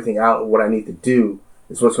kinks and everything out, what I need to do,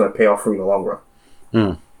 is what's going to pay off for me in the long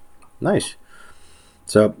run. Nice.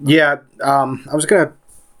 So, yeah, I was going to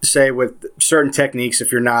say with certain techniques,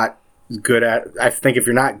 if you're not good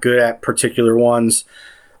at particular ones,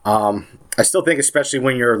 I still think, especially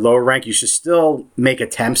when you're lower rank, you should still make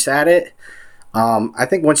attempts at it. I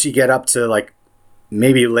think once you get up to like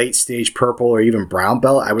maybe late stage purple or even brown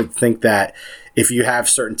belt, I would think that if you have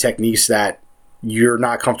certain techniques that you're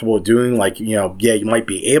not comfortable doing, like, you know, yeah, you might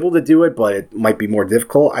be able to do it, but it might be more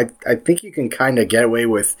difficult. I think you can kind of get away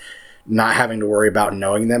with not having to worry about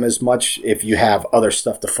knowing them as much if you have other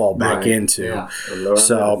stuff to fall back into. Yeah.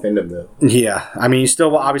 So, yeah, I mean, you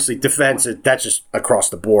still obviously defense, that's just across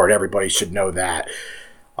the board. Everybody should know that.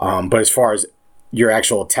 But as far as your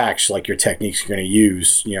actual attacks, like your techniques you're going to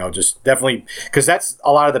use, you know, just definitely, because that's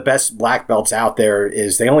a lot of the best black belts out there,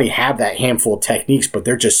 is they only have that handful of techniques, but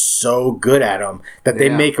they're just so good at them that they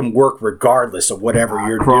make them work regardless of whatever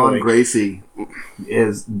you're Kron doing. Gracie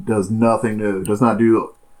does nothing new. Does not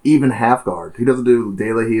do even half guard. He doesn't do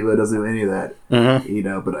De La Riva, doesn't do any of that. You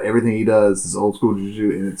know, but everything he does is old school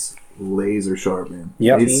jiu-jitsu, and it's laser sharp, man.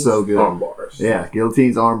 Yep. He's so good. Arm bars. Yeah,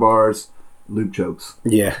 guillotines, arm bars, loop chokes.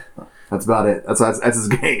 Yeah. That's about it. That's his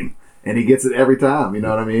game, and he gets it every time. You know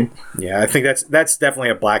what I mean? Yeah, I think that's definitely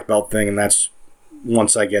a black belt thing, and that's,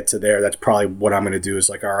 once I get to there, that's probably what I'm going to do, is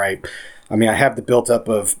like, all right, I mean, I have the built up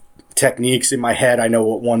of techniques in my head. I know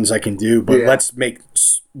what ones I can do, but let's make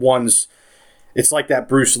ones. It's like that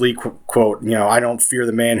Bruce Lee quote, you know, I don't fear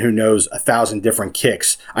the man who knows 1,000 different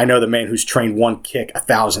kicks. I know the man who's trained one kick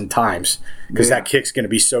 1,000 times, because that kick's going to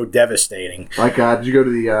be so devastating. Like, did you go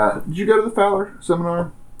to the Fowler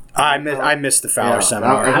seminar? I missed the Fowler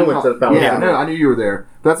seminar. I went to the Fowler Yeah, seminar. no, I knew you were there.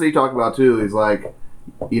 That's what he talked about too. He's like,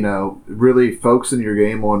 you know, really focusing your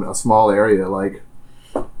game on a small area. Like,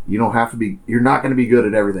 you don't have to be. You're not going to be good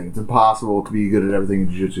at everything. It's impossible to be good at everything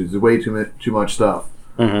in jiu-jitsu. There's way too much stuff.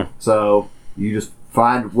 So you just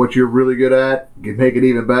find what you're really good at, make it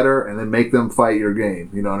even better, and then make them fight your game.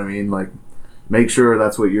 You know what I mean? Like, make sure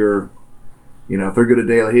that's what you're. You know, if they're good at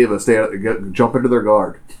De La Riva, jump into their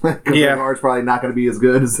guard. Because their guard's probably not going to be as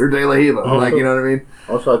good as their De La Riva. Like, you know what I mean?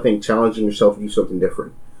 Also, I think challenging yourself to do something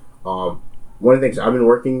different. One of the things I've been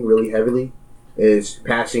working really heavily is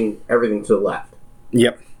passing everything to the left.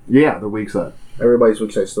 Yep. Yeah, the weak side. Everybody's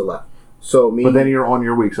weak side is to the left. So But then you're on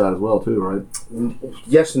your weak side as well, too, right?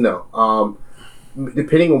 Yes and no.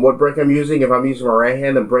 Depending on what break I'm using, if I'm using my right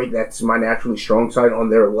hand, the break that's my naturally strong side on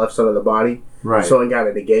their left side of the body. Right. So I got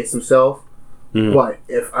to negate himself. But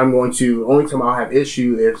if I'm going to, only time I'll have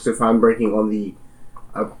issue is if I'm breaking on the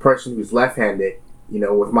person who's left-handed, you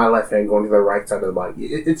know, with my left hand going to the right side of the body.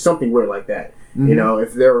 It's something weird like that. You know,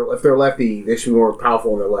 if they're lefty, they should be more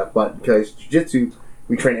powerful on their left. But because jiu-jitsu,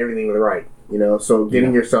 we train everything with the right. You know, so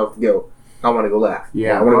getting yourself to go, I want to go left.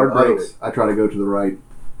 Yeah, I want guard to go breaks. I try to go to the right,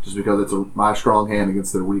 just because it's my strong hand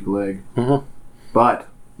against their weak leg. Mhm. But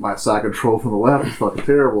my side control from the left is fucking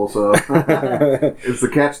terrible. So it's the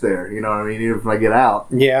catch there. You know what I mean? Even if I get out.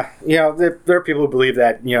 Yeah, there are people who believe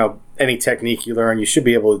that any technique you learn, you should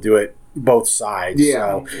be able to do it both sides.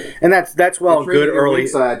 Yeah. So, and that's well and good Your early. weak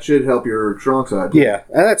side should help your strong side. Yeah,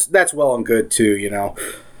 and that's well and good too.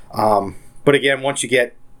 But again, once you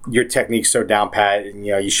get your technique so down pat, and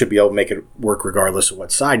you should be able to make it work regardless of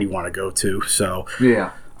what side you want to go to. So, Yeah.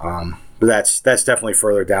 but that's definitely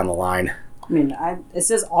further down the line. I mean, it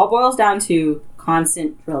says all boils down to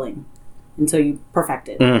constant drilling until you perfect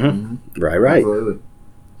it. Mm-hmm. Right. Absolutely.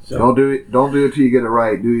 So- Don't do it till you get it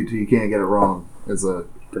right. Do it till you can't get it wrong. It's a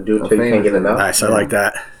Do it till you can't get enough. Nice, I like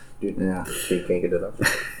that. yeah. So you can't get enough.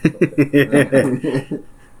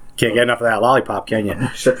 Can't get enough of that lollipop, can you?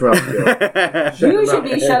 Shut your mouth, Joe. You should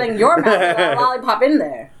be shutting your mouth with that lollipop in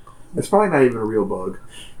there. It's probably not even a real bug.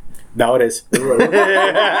 No, it is. It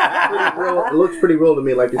looks pretty real to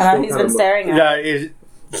me. Like it's still He's kind been of. staring at No, it.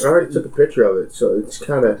 I already took a picture of it, so it's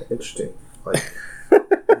kind of interesting. Like, I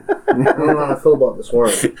don't know how I feel about this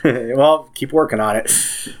worm. Well, keep working on it.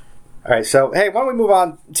 All right, so hey, why don't we move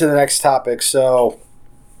on to the next topic? So,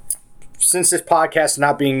 since this podcast is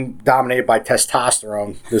not being dominated by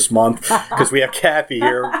testosterone this month, because we have Kathy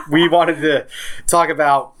here, we wanted to talk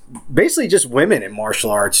about basically just women in martial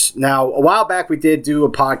arts. Now, a while back, we did do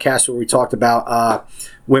a podcast where we talked about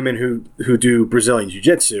women who do Brazilian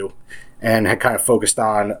Jiu-Jitsu and had kind of focused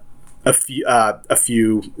on a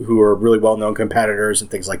few who are really well-known competitors and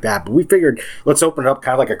things like that. But we figured let's open it up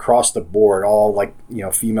kind of like across the board, all like,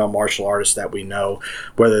 female martial artists that we know,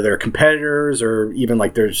 whether they're competitors or even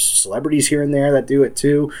like there's celebrities here and there that do it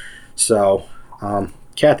too. So,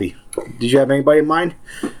 Kathy, did you have anybody in mind?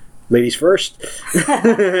 Ladies first.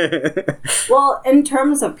 Well, in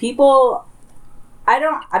terms of people, I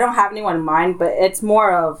don't have anyone in mind, but it's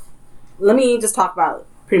more of, let me just talk about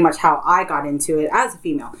pretty much how I got into it as a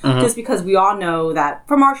female. Just because we all know that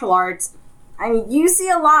for martial arts, I mean, you see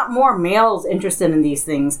a lot more males interested in these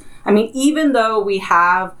things. I mean, even though we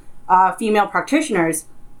have female practitioners,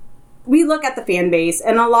 we look at the fan base,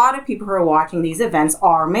 and a lot of people who are watching these events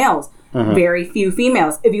are males. Very few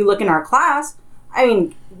females. If you look in our class, I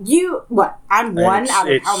mean, I'm one out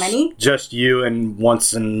of how many? Just you, and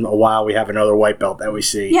once in a while we have another white belt that we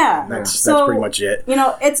see. Yeah. And that's So, pretty much it.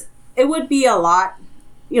 It would be a lot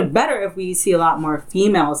better if we see a lot more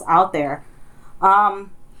females out there.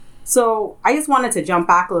 So I just wanted to jump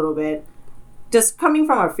back a little bit, just coming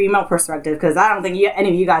from a female perspective, because I don't think any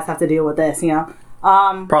of you guys have to deal with this,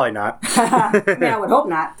 Probably not. I mean, I would hope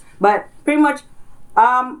not. But pretty much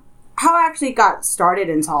how I actually got started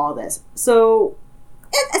into all this. So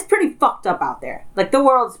it's pretty fucked up out there. Like, the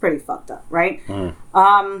world's pretty fucked up, right?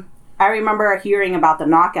 I remember hearing about the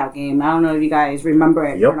knockout game. I don't know if you guys remember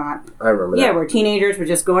it or not. I remember that. Yeah, where teenagers were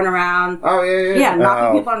just going around. Oh, yeah. Yeah,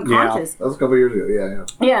 knocking people unconscious. That was a couple years ago.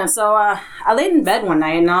 Yeah. Yeah, so I laid in bed one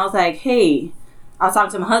night and I was like, hey, I was talking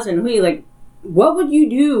to my husband, what would you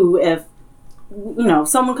do if,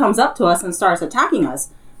 someone comes up to us and starts attacking us?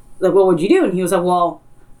 Like, what would you do? And he was like, well,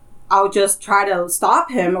 I would just try to stop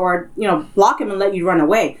him or, block him and let you run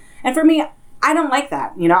away. And for me, I don't like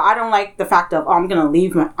that. I don't like the fact of, I'm going to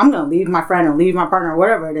leave my friend or leave my partner or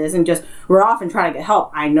whatever it is and just run off and try to get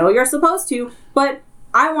help. I know you're supposed to, but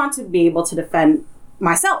I want to be able to defend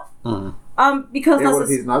myself. Because what if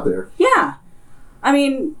he's not there? Yeah. I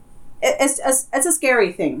mean, it's a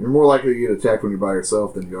scary thing. You're more likely to get attacked when you're by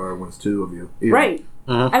yourself than you are when it's two of you. Either. Right.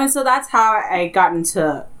 I mean, so that's how I got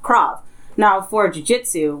into Krav. Now, for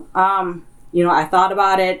Jiu-Jitsu, I thought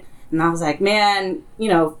about it and I was like, man,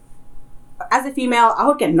 as a female, I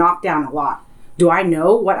would get knocked down a lot. Do I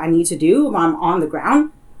know what I need to do when I'm on the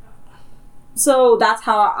ground? So that's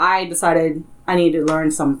how I decided I need to learn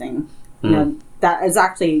something. That is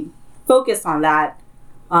actually focused on that,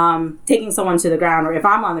 taking someone to the ground, or if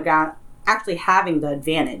I'm on the ground, actually having the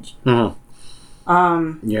advantage. Yeah,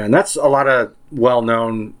 and that's a lot of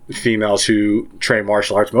well-known females who train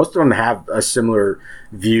martial arts. Most of them have a similar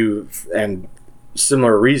view and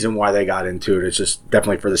similar reason why they got into it. It's just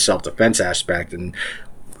definitely for the self-defense aspect, and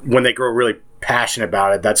when they grow really passionate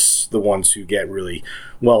about it, that's the ones who get really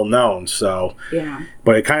well known. So yeah,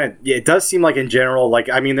 but it does seem like in general, like,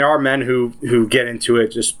 I mean, there are men who get into it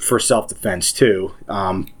just for self-defense too,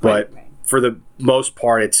 but for the most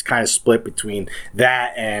part it's kind of split between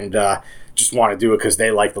that and just want to do it because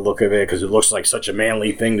they like the look of it, because it looks like such a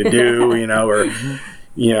manly thing to do,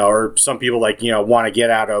 or some people want to get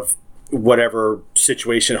out of whatever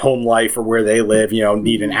situation, home life or where they live,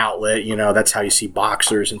 need an outlet. That's how you see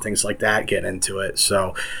boxers and things like that get into it.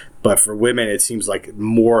 So, but for women, it seems like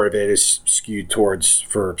more of it is skewed towards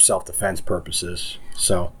for self-defense purposes.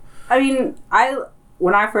 So, I mean,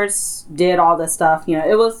 when I first did all this stuff,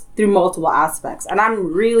 it was through multiple aspects. And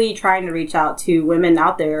I'm really trying to reach out to women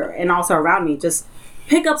out there and also around me. Just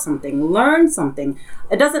pick up something, learn something.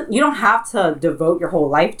 You don't have to devote your whole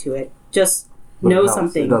life to it. Just know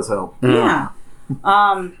something. It does help. Yeah.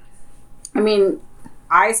 I mean,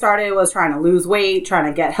 I was trying to lose weight, trying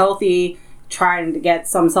to get healthy, trying to get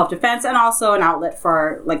some self-defense, and also an outlet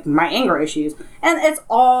for like my anger issues. And it's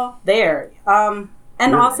all there. And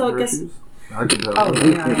also it gets... I can tell. Oh,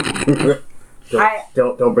 yeah.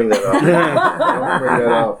 Don't bring that up. Don't bring that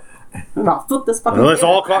up. I'm gonna flip this fucking... Let's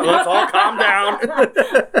all calm down.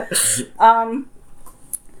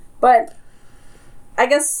 But I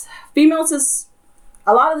guess females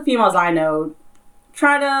a lot of the females I know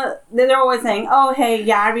they're always saying, oh, hey,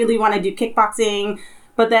 yeah, I really want to do kickboxing,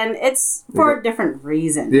 but then it's for a different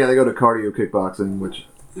reason. Yeah, they go to cardio kickboxing, which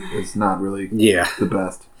is not really the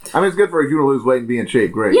best. I mean, it's good for if you want to lose weight and be in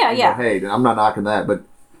shape, great. Yeah. Hey, I'm not knocking that, but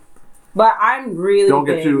I'm really don't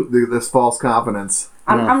get this false confidence.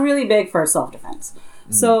 I'm really big for self-defense.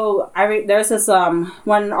 So there's this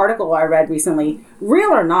one article I read recently. Real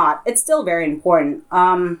or not, it's still very important.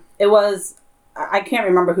 It was, I can't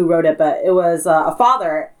remember who wrote it, but it was a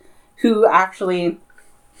father who actually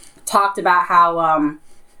talked about how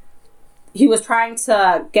he was trying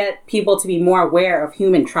to get people to be more aware of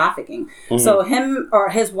human trafficking. Mm-hmm. So him or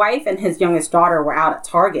his wife and his youngest daughter were out at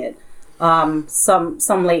Target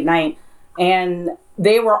some late night, and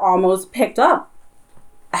they were almost picked up.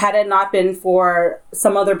 Had it not been for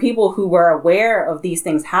some other people who were aware of these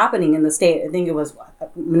things happening in the state, I think it was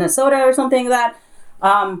Minnesota or something like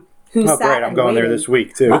that, who sat great, I'm going there this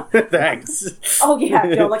week, too. Thanks. Oh,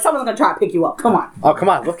 yeah, Joe, like someone's going to try to pick you up. Come on. Oh, come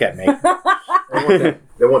on, look at me.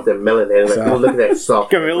 They want that melanated. Like, look at that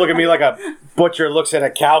soft. Look at me like a butcher looks at a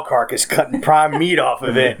cow carcass cutting prime meat off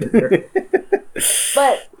of it.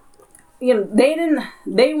 But,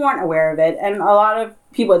 they weren't aware of it, and a lot of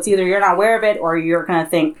people, it's either you're not aware of it or you're going to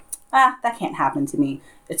think, that can't happen to me.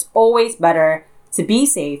 It's always better to be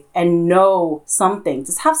safe and know something.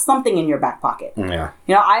 Just have something in your back pocket. Yeah.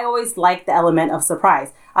 I always like the element of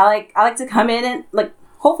surprise. I like to come in and, like,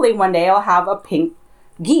 hopefully one day I'll have a pink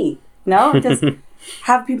gi, just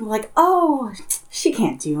have people like, oh, she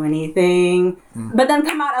can't do anything. But then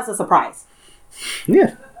come out as a surprise.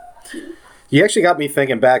 Yeah. You actually got me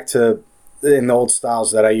thinking back to in the old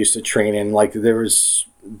styles that I used to train in. Like, there was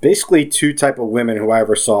basically two type of women who I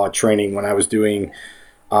ever saw training when I was doing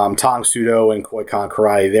Tang Sudo and Koikan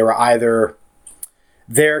Karate. They were either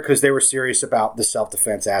there because they were serious about the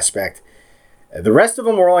self-defense aspect. The rest of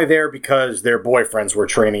them were only there because their boyfriends were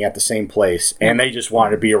training at the same place and they just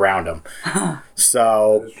wanted to be around them.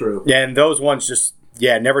 So, that's true. And those ones just,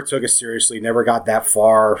 never took it seriously, never got that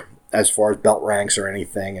far as belt ranks or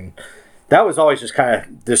anything. And that was always just kind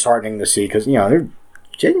of disheartening to see because, they're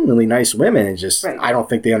genuinely nice women and just, right. I don't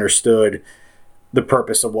think they understood the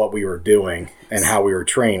purpose of what we were doing and how we were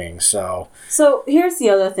training. So here's the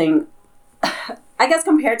other thing. I guess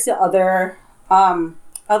compared to other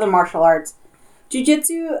martial arts,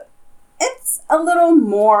 jiu-jitsu, it's a little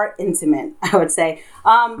more intimate, I would say.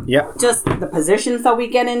 Just the positions that we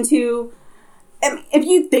get into. If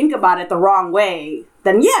you think about it the wrong way,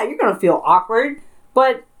 then you're going to feel awkward,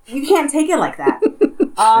 but you can't take it like that.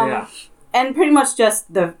 And pretty much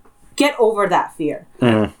just get over that fear.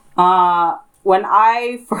 Mm-hmm. When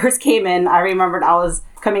I first came in, I remembered I was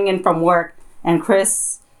coming in from work, and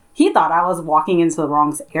Chris, he thought I was walking into the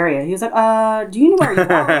wrong area. He was like, do you know where you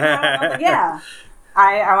are? I was like, yeah.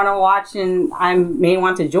 I want to watch, and I may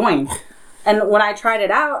want to join. And when I tried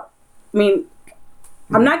it out, I'm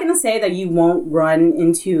not going to say that you won't run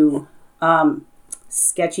into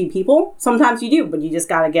sketchy people. Sometimes you do, but you just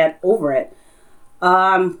got to get over it.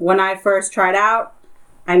 When I first tried out,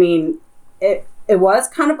 it was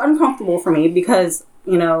kind of uncomfortable for me because,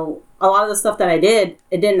 a lot of the stuff that I did,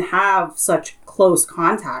 it didn't have such close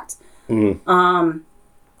contact. Mm-hmm.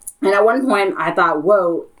 And at one point I thought,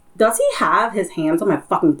 whoa, does he have his hands on my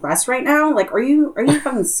fucking breast right now? Like, are you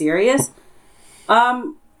fucking serious?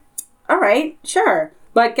 All right, sure.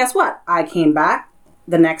 But guess what? I came back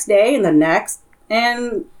the next day and the next,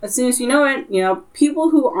 and as soon as you know it, people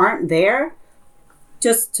who aren't there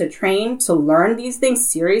just to train, to learn these things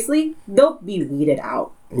seriously, they'll be weeded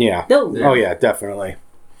out. Yeah. Oh, yeah, definitely.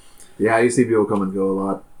 Yeah, I see people come and go a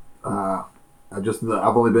lot.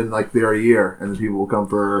 I've only been like there a year, and then people will come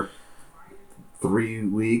for 3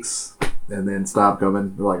 weeks, and then stop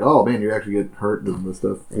coming. They're like, oh man, you actually get hurt doing this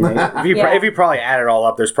stuff. If you probably add it all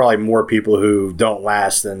up, there's probably more people who don't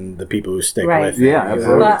last than the people who stick Right. with it. Yeah,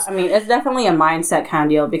 absolutely. But I mean, it's definitely a mindset kind of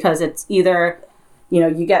deal because it's either,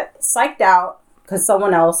 you get psyched out because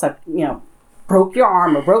someone else, broke your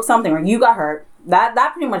arm or broke something or you got hurt.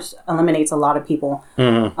 That pretty much eliminates a lot of people. We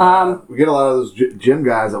get a lot of those gym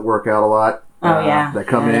guys that work out a lot. That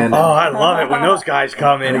come in. Oh, I love it when those guys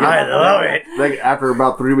come in. I love it. After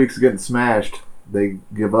about 3 weeks of getting smashed, they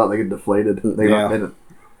give up. They get deflated. They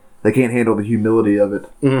can't handle the humility of it.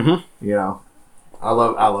 Mm-hmm. I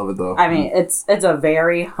love it though. I mean, it's a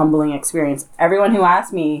very humbling experience. Everyone who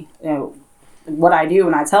asks me, what I do,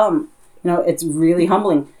 and I tell them, it's really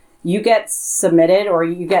humbling. You get submitted, or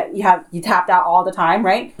you tapped out all the time,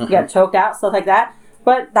 right? You get choked out, stuff like that.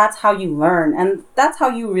 But that's how you learn, and that's how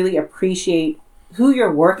you really appreciate who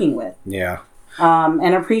you're working with. Yeah.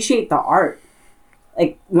 And appreciate the art.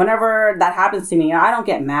 Like, whenever that happens to me, I don't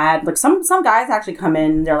get mad. Like, some guys actually come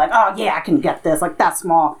in, they're like, oh, yeah, I can get this. Like, that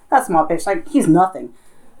small bitch, like, he's nothing.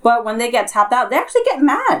 But when they get tapped out, they actually get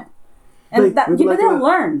mad. And they don't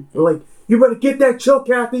learn. They're like, you better get that choke,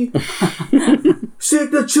 Kathy. Stick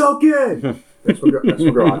the choke in. That's what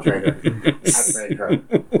girl I trained her. I trained her.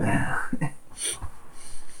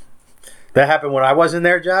 That happened when I wasn't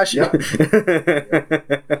there, Josh? Yep. Which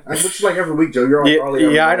is like every week, Joe. You're on probably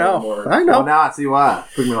every I day know. more. I know. Well, now I see why.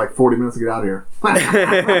 It took me like 40 minutes to get out of here.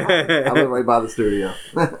 I live right by the studio.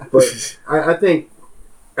 But I think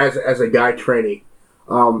as a guy training,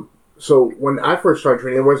 so when I first started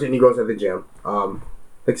training, there wasn't any girls at the gym.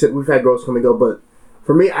 Like I said, we've had girls come and go, but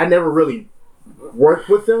for me, I never really worked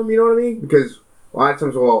with them. You know what I mean? Because a lot of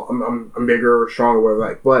times, I'm bigger or stronger,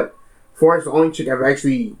 whatever. But for us, the only chick I've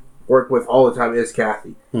actually worked with all the time is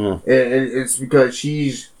Kathy, and it's because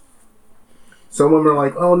some women are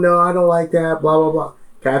like, oh no, I don't like that, blah blah blah.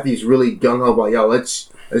 Kathy's really gung ho about, yo,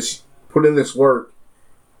 let's put in this work,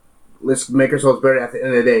 let's make ourselves better at the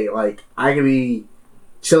end of the day. Like, I can be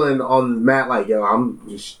chilling on the mat, like, yo, I'm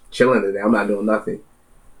just chilling today, I'm not doing nothing.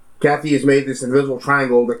 Kathy has made this invisible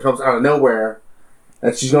triangle that comes out of nowhere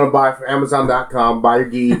that she's going to buy from Amazon.com. Buy your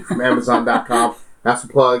gi from Amazon.com. That's a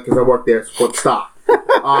plug because I work there. Support stock.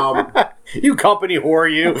 You company whore,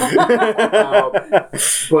 you.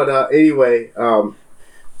 But anyway,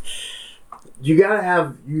 you gotta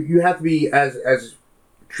have you have to be as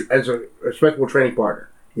a respectable training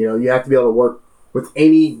partner. You have to be able to work with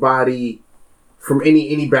anybody from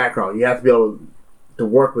any background. You have to be able to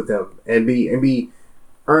work with them and be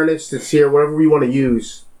earnest, sincere, whatever we want to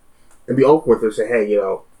use, and be open with them. Say, hey,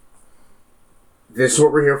 this is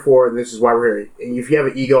what we're here for, and this is why we're here. And if you have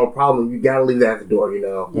an ego or problem, you got to leave that at the door,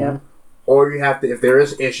 Yeah. Or you have to, if there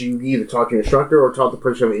is an issue, you either talk to your instructor or talk to the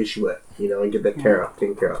person you have an issue with, and get that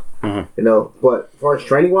taken care of. Mm-hmm. But as far as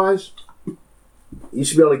training-wise, you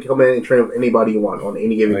should be able to come in and train with anybody you want on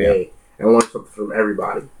any given day and learn something from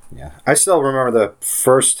everybody. Yeah. I still remember the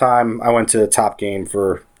first time I went to the Top Game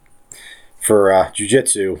for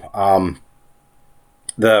jiu-jitsu.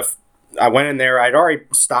 I went in there. I'd already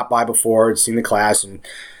stopped by before, had seen the class, and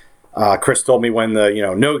Chris told me when the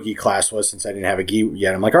no-gi class was, since I didn't have a gi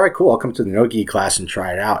yet. I'm like, all right, cool. I'll come to the no-gi class and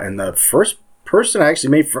try it out. And the first person I actually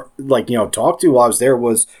made talk to while I was there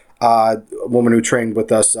was a woman who trained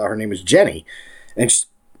with us. Her name was Jenny, and she's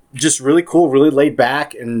just really cool, really laid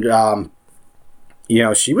back, and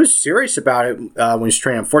she was serious about it when she's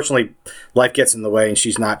training. Unfortunately, life gets in the way, and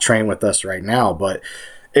she's not trained with us right now, but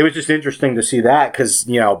it was just interesting to see that because,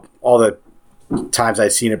 all the times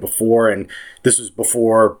I'd seen it before, and this was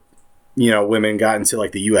before, women got into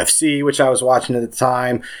like the UFC, which I was watching at the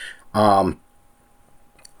time. So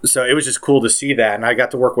it was just cool to see that. And I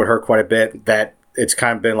got to work with her quite a bit, that it's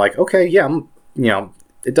kind of been like, okay, yeah,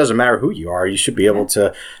 it doesn't matter who you are. You should be able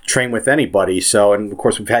to train with anybody. So, and of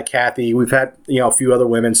course we've had Kathy, we've had, a few other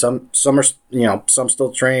women, some are, some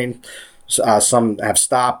still train, some have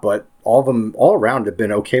stopped, but all of them all around have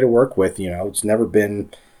been okay to work with. It's never been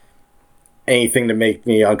anything to make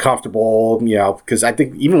me uncomfortable, because I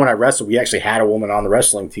think even when I wrestled, we actually had a woman on the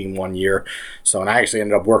wrestling team one year. So, and I actually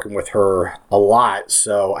ended up working with her a lot.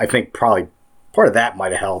 So I think probably part of that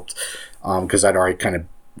might have helped because I'd already kind of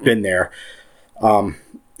been there.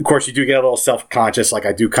 Of course, you do get a little self-conscious. Like,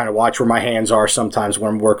 I do kind of watch where my hands are sometimes when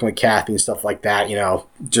I'm working with Kathy and stuff like that,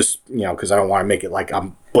 because I don't want to make it like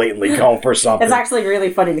I'm blatantly going for something. It's actually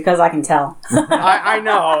really funny because I can tell. I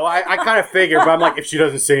know. I kind of figured, but I'm like, if she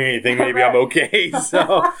doesn't say anything, maybe I'm okay.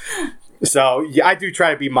 So yeah, I do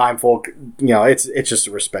try to be mindful. It's just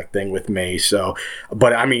a respect thing with me. So,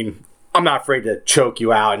 but I mean, I'm not afraid to choke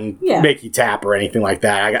you out and make you tap or anything like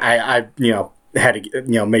that. had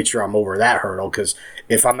to make sure I'm over that hurdle, because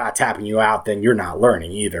if I'm not tapping you out, then you're not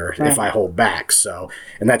learning either. Right. If I hold back,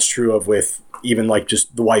 and that's true of with even like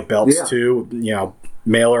just the white belts too.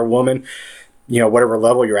 Male or woman, whatever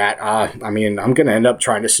level you're at. I mean, I'm going to end up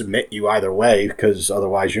trying to submit you either way, because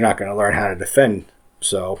otherwise you're not going to learn how to defend.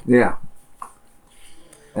 So yeah,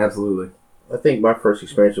 absolutely. I think my first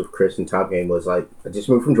experience with Chris in Top Game was like, I just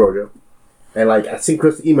moved from Georgia, and like I see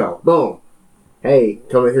Chris' email, boom, hey,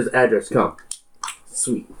 come in, here's the address, come.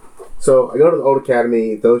 Sweet. So I go to the Old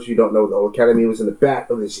Academy. Those of you who don't know, the Old Academy was in the back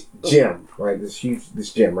of this gym, right? This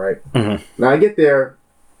gym, right? Mm-hmm. Now I get there,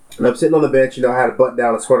 and I'm sitting on the bench. I had a button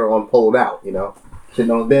down, a sweater on, pulled out.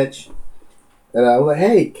 Sitting on the bench, and I'm like,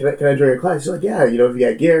 "Hey, can I join your class?" He's like, "Yeah, if you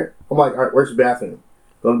got gear." I'm like, "All right, where's the bathroom?"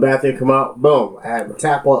 Go to the bathroom, come out, boom. I had my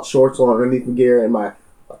tap out shorts on underneath the gear and my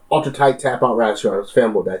ultra tight tap out rad shirt. I was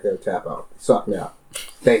fanboy back there, tap out. Sucked me out.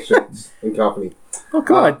 Thanks, Shirts and Company. Oh,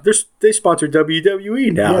 come on. They sponsor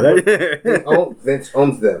WWE now. Yeah, Vince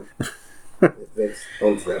owns them. Vince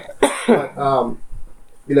owns them. But,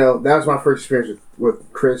 that was my first experience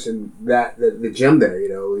with Chris, and the gym there,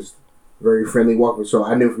 it was very friendly, welcome. So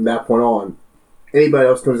I knew from that point on, anybody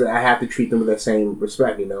else comes in, I have to treat them with that same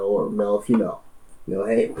respect, or male or female.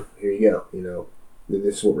 Hey, here you go.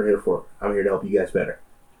 This is what we're here for. I'm here to help you guys better.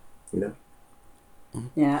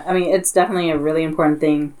 Yeah, I mean, it's definitely a really important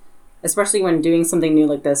thing, especially when doing something new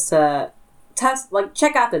like this, to test, like,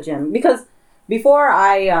 check out the gym. Because before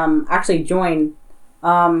I actually joined,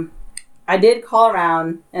 I did call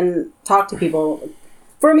around and talk to people.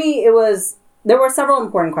 For me, there were several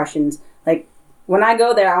important questions. Like, when I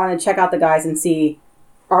go there, I want to check out the guys and see,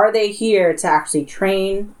 are they here to actually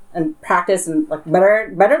train and practice and like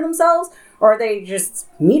better themselves, or are they just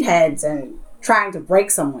meatheads and trying to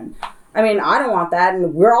break someone? I mean, I don't want that,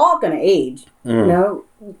 and we're all going to age.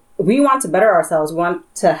 We want to better ourselves. We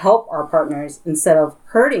want to help our partners instead of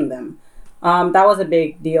hurting them. That was a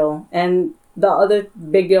big deal. And the other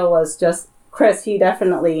big deal was just Chris. He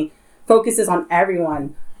definitely focuses on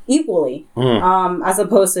everyone equally, as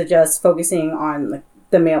opposed to just focusing on like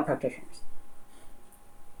the male practitioners.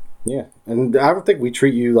 Yeah, and I don't think we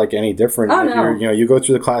treat you like any different. Oh, no. You go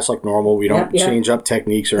through the class like normal. We don't change up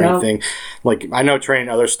techniques or anything. Like, I know training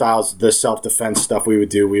other styles, the self-defense stuff we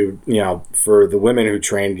would, for the women who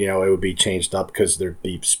trained, it would be changed up because there'd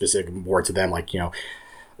be specific more to them, like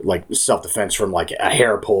self-defense from like a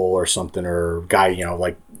hair pull or something, or guy,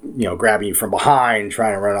 grabbing you from behind,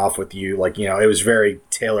 trying to run off with you. Like, it was very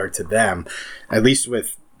tailored to them. At least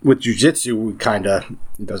with jiu-jitsu,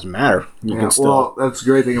 it doesn't matter. You can still... Well, that's the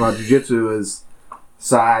great thing about jiu-jitsu is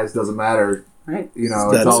size doesn't matter. Right.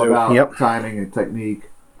 It's all about timing and technique,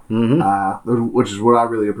 which is what I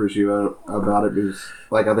really appreciate about it. Because,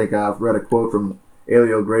 like, I think I've read a quote from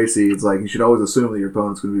Elio Gracie. It's like, you should always assume that your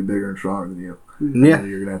opponent's going to be bigger and stronger than you. Yeah. And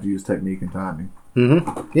you're going to have to use technique and timing.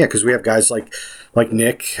 Mm-hmm. Yeah, because we have guys like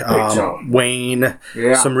Nick, Wayne,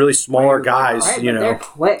 some really smaller guys. Right, they're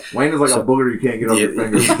quick. Wayne is like a booger you can't get over your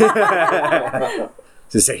fingers.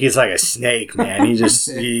 He's like a snake, man. He just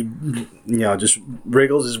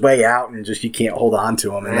wriggles his way out, and just you can't hold on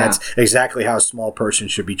to him. And that's exactly how a small person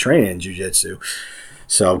should be training in jiu-jitsu.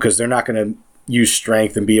 So, because they're not going to use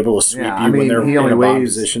strength and be able to sweep you when they're in a bomb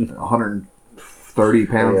position. 130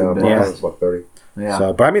 pounds a day. Yeah, it's about 30. Yeah.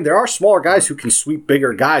 So, but I mean, there are smaller guys who can sweep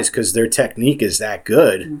bigger guys because their technique is that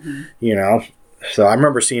good, So I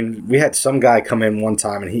remember we had some guy come in one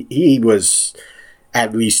time, and he was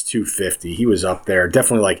at least 250. He was up there,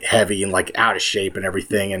 definitely like heavy and like out of shape and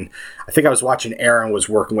everything. And I think I was watching Aaron was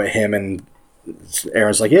working with him, and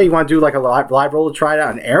Aaron's like, "Yeah, you want to do like a live roll to try it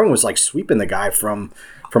out?" And Aaron was like sweeping the guy from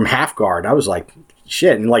half guard. I was like,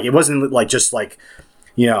 "Shit!" And like it wasn't like just like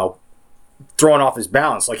throwing off his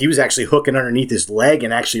balance. Like, he was actually hooking underneath his leg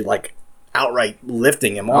and actually like outright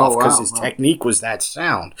lifting him off because his technique was that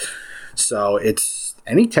sound. So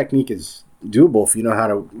any technique is doable if you know how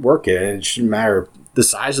to work it, and it shouldn't matter the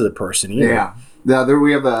size of the person either. Yeah. There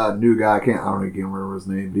we have a new guy. I don't remember his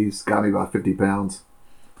name, but he's got me about 50 pounds.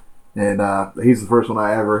 And he's the first one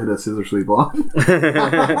I ever hit a scissor sweep on.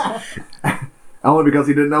 Only because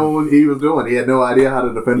he didn't know what he was doing. He had no idea how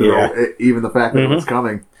to defend it, even the fact that it was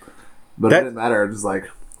coming. But it didn't matter. It was like,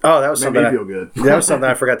 that was something. Made me feel good. That was something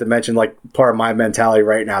I forgot to mention. Like, part of my mentality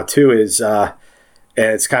right now too is, and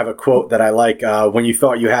it's kind of a quote that I like. When you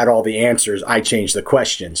thought you had all the answers, I changed the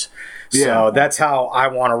questions. So that's how I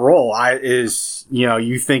want to roll.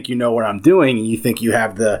 You think you know what I'm doing, and you think you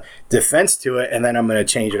have the defense to it, and then I'm going to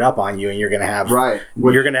change it up on you, and you're going to have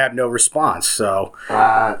you're going to have no response. So,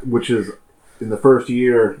 which is in the first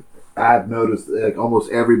year, I've noticed like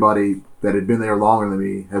almost everybody that had been there longer than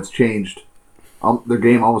me has changed their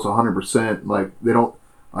game almost 100%. Like they don't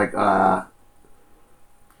like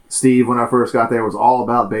Steve when I first got there was all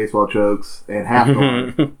about baseball chokes and half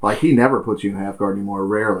guard. Like he never puts you in half guard anymore.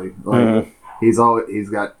 Rarely. Like he's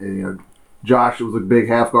got Josh was a big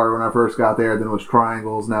half guard when I first got there. Then it was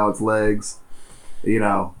triangles. Now it's legs.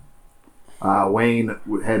 Wayne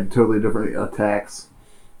had totally different attacks.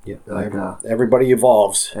 Yeah, like everybody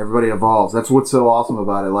evolves. Everybody evolves. That's what's so awesome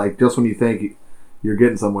about it. Like just when you think you're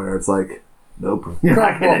getting somewhere, it's like, nope, you're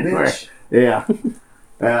not getting anywhere. Yeah,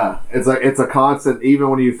 yeah. It's like it's a constant. Even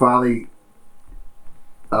when you finally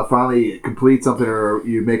complete something or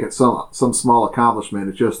you make it some small accomplishment,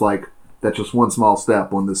 it's just like that's just one small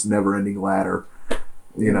step on this never-ending ladder.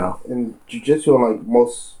 And jiu-jitsu, like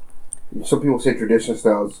some people say traditional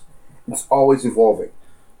styles, it's always evolving.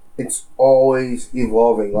 It's always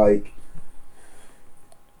evolving. Like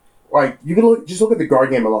you can look at the guard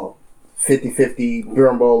game alone. 50-50,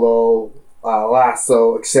 Berimbolo,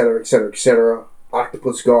 lasso, etc., etc., etc.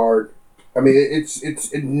 Octopus guard. I mean,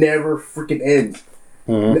 it never freaking ends.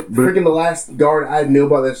 Mm-hmm. Freaking the last guard I knew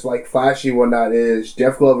about this like flashy one that is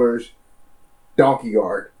Jeff Glover's donkey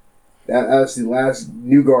guard. That's the last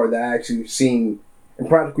new guard that I actually seen in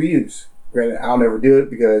practical use. Granted, I'll never do it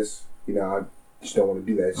because I just don't want to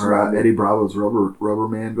do that. Or Eddie Bravo's rubber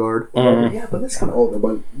man guard. Yeah, but that's kind of older.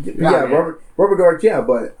 But rubber guard. Yeah,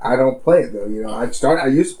 but I don't play it though. I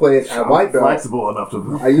used to play it at white belt. Flexible enough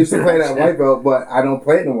to. I used to play it at white belt, but I don't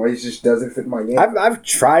play it anymore. It just doesn't fit my game. I've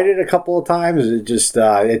tried it a couple of times. It just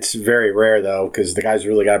it's very rare though because the guys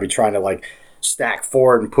really got to be trying to like stack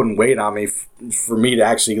forward and putting weight on me for me to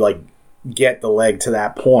actually like get the leg to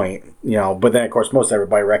that point, but then of course most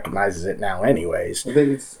everybody recognizes it now anyways. I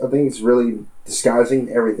think it's really disguising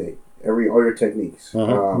everything, all your techniques.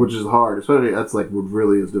 Which is hard, especially that's like what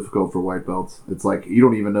really is difficult for white belts. It's like you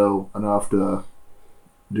don't even know enough to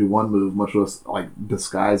do one move, much less like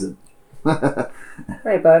disguise it.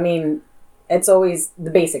 Right, but I mean it's always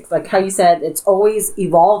the basics. Like how you said, it's always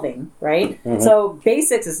evolving, right? Mm-hmm. So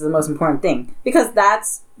basics is the most important thing because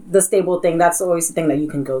that's the stable thing. That's always the thing that you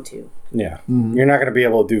can go to. Yeah. Mm-hmm. You're not going to be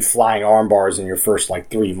able to do flying arm bars in your first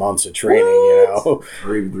 3 months of training, Or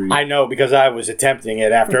even 3 I know because I was attempting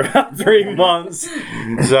it after about 3 months.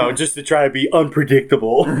 So just to try to be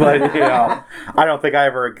unpredictable. But, I don't think I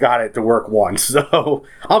ever got it to work once. So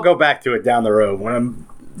I'll go back to it down the road when I'm,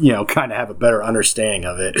 kind of have a better understanding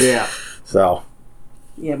of it. Yeah. So.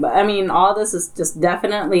 Yeah, but I mean, all this is just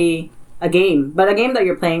definitely a game, but a game that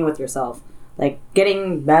you're playing with yourself. Like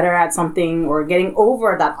getting better at something or getting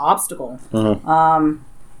over that obstacle. Mm-hmm.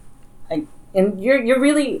 And you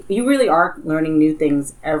really are learning new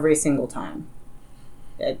things every single time.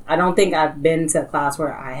 I don't think I've been to a class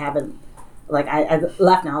where I haven't, I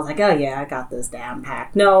left and I was like, oh yeah, I got this down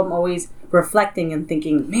packed. No, I'm always reflecting and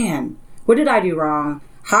thinking, man, what did I do wrong?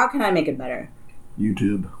 How can I make it better?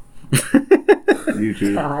 YouTube.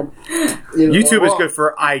 God. YouTube is good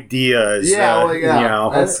for ideas.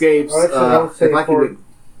 Yeah, escapes. Go ahead.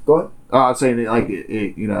 I was saying,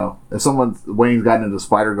 if Wayne's gotten into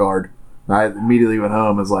Spider Guard, I immediately went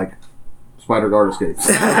home and was like, Spider Guard escapes.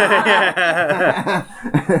 I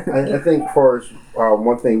think for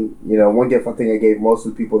one thing, one gift I think I gave most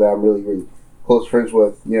of the people that I'm really, really close friends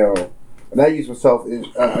with, and I use myself is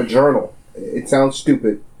a journal. It sounds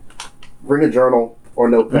stupid. Bring a journal or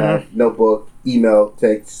notepad, notebook, email,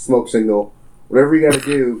 text, smoke signal, whatever you got to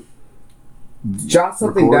do. Jot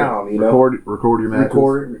something down. Record your matches.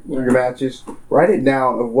 Record your matches. Write it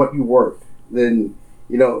down of what you worked. Then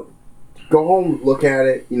go home, look at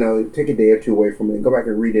it. Take a day or two away from it, and go back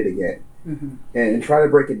and read it again, and try to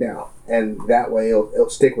break it down. And that way, it'll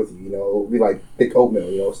stick with you. It'll be like thick oatmeal.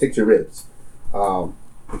 It'll stick to your ribs.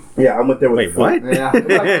 Yeah, I went there with. Wait, what? Yeah.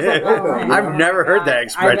 I've never heard that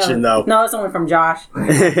expression though. No, it's only from Josh.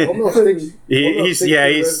 He's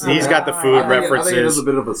got the food references. I think it is a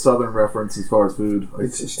bit of a southern reference as far as food.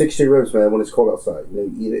 It sticks to your ribs, man. When it's cold outside, you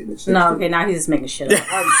eat it and it sticks. No, okay, now he's just making shit up.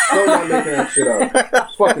 I'm so not making that shit up.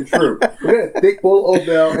 It's fucking true. We got a thick bowl of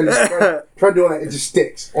oatmeal and try doing that. It just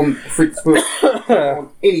sticks on the freaking spoon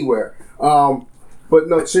anywhere. But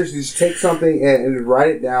no, seriously, just take something and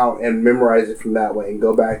write it down and memorize it from that way and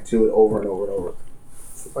go back to it over and over and over.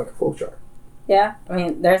 It's like a flow chart. Yeah, I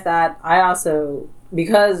mean, there's that. I also,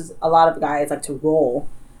 because a lot of guys like to roll,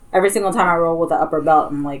 every single time I roll with the upper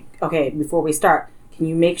belt, I'm like, okay, before we start, can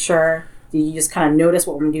you make sure that you just kind of notice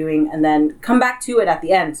what I'm doing and then come back to it at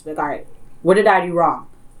the end? So like, all right, what did I do wrong?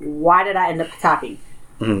 Why did I end up tapping?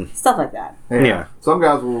 Mm-hmm. Stuff like that. Yeah. Some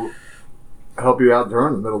guys will help you out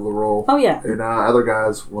during the middle of the roll. Oh yeah. And other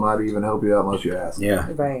guys will not even help you out unless you ask. Yeah.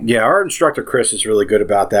 Right. Yeah, our instructor Chris is really good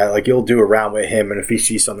about that. Like, you'll do a round with him, and if he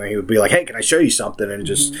sees something, he'll be like, "Hey, can I show you something?" And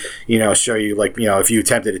just, show you, like, if you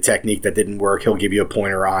attempted a technique that didn't work, he'll give you a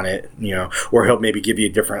pointer on it, or he'll maybe give you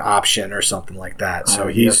a different option or something like that. So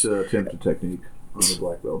you he's have to attempt a technique on the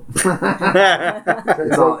black belt.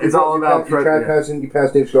 It's all about you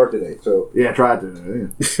passed Dave Start today, so yeah, try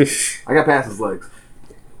to. Yeah. I got past his legs.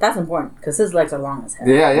 That's important because his legs are long as hell.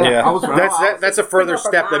 Yeah. That's a further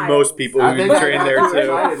step than most people who train there too.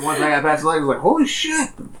 Excited. Once I got past his legs, I was like, "Holy shit!"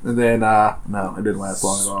 And then no, it didn't last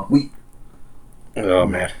long at all. Oh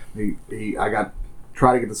man, I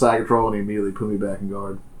tried to get the side control, and he immediately put me back in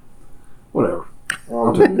guard. Whatever.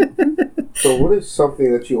 So, what is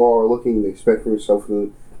something that you all are looking to expect from yourself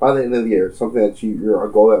by the end of the year? Something that you're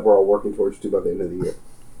a goal that we're all working towards by the end of the year.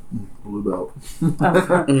 Blue belt.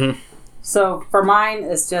 Okay. So for mine,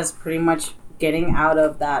 it's just pretty much getting out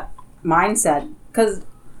of that mindset. Because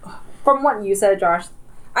from what you said, Josh,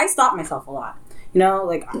 I stop myself a lot.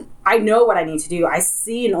 Like, I know what I need to do. I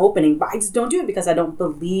see an opening, but I just don't do it because I don't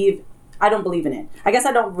believe in it. I guess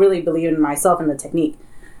I don't really believe in myself and the technique.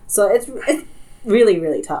 So it's really,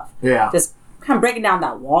 really tough. Yeah. Just kind of breaking down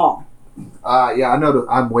that wall. I know that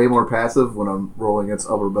I'm way more passive when I'm rolling against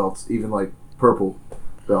upper belts, even like purple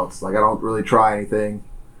belts. Like, I don't really try anything.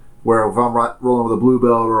 Where if I'm rolling with a blue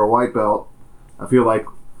belt or a white belt, I feel like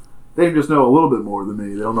they just know a little bit more than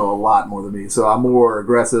me. They don't know a lot more than me. So I'm more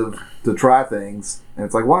aggressive to try things. And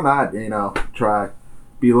it's like, why not, try,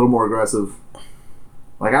 be a little more aggressive.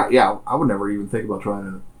 Like, I would never even think about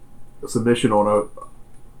trying a submission on a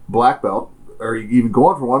black belt or even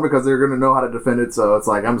going for one because they're going to know how to defend it. So it's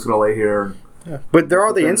like, I'm just going to lay here and But there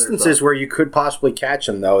are the instances where you could possibly catch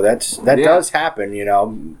them, though. That does happen,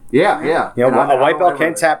 Yeah. A white belt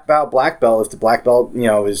can tap out black belt if the black belt,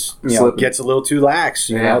 gets a little too lax.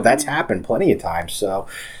 That's happened plenty of times. So,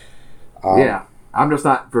 I'm just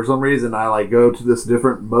not, for some reason, I go to this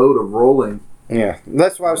different mode of rolling. Yeah,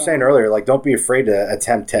 that's what I was saying earlier. Like, don't be afraid to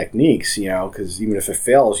attempt techniques, because even if it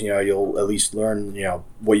fails, you'll at least learn,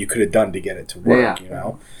 what you could have done to get it to work.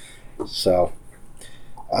 So,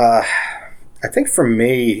 I think for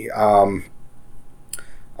me, I'm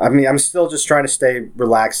still just trying to stay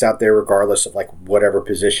relaxed out there regardless of, like, whatever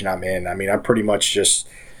position I'm in. I'm pretty much just,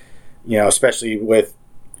 especially with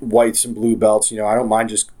whites and blue belts, I don't mind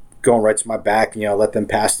just going right to my back, let them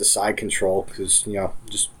pass the side control because,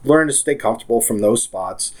 just learn to stay comfortable from those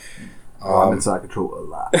spots. I'm in side control a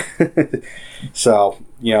lot. So,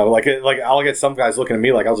 like I'll get some guys looking at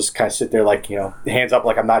me like I'll just kind of sit there like, hands up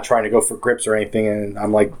like I'm not trying to go for grips or anything, and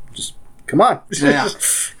I'm like, just come on,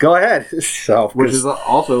 go ahead. So, which is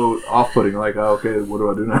also off-putting. Like, okay, what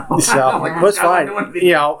do I do now? So, that's fine.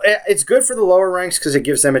 It's good for the lower ranks because it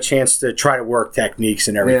gives them a chance to try to work techniques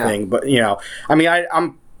and everything. Yeah. But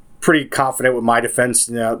I'm pretty confident with my defense.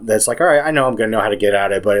 That's like, all right, I know I'm going to know how to get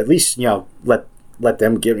at it, but at least let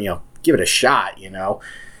them give it a shot. I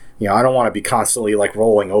don't want to be constantly like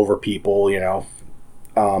rolling over people.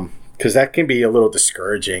 Because that can be a little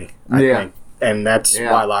discouraging. I think. And that's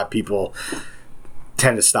why a lot of people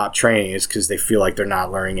tend to stop training is because they feel like they're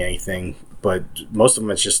not learning anything. But most of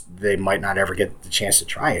them, it's just they might not ever get the chance to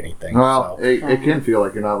try anything. Well, it can feel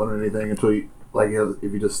like you're not learning anything until you, like,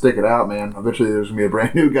 if you just stick it out, man. Eventually, there's gonna be a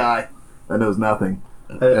brand new guy that knows nothing,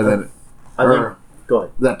 and then go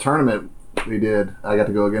ahead. That tournament we did, I got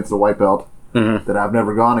to go against a white belt that I've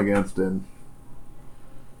never gone against, and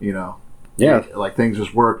like things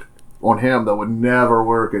just worked on him that would never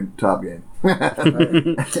work in Top Game.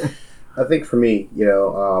 I think for me,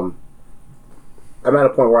 I'm at a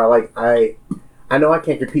point where I know I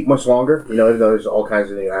can't compete much longer. Even though there's all kinds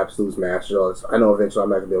of absolutes, masters, all this. I know eventually I'm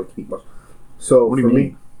not gonna be able to compete much. So what do you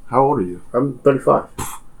mean? How old are you? I'm 35.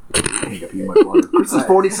 Chris is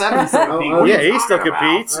 47. He still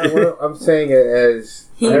competes. I'm saying it as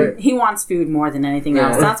he wants food more than anything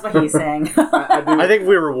else. That's what he's saying. I think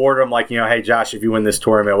we reward him like, hey Josh, if you win this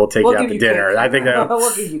tournament, we'll take you out to dinner. Cake. I think that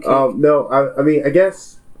we'll give you cake. No, I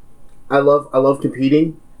guess I love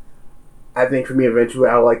competing. I think for me, eventually,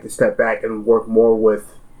 I would like to step back and work more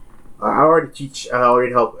with. I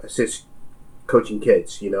already help assist coaching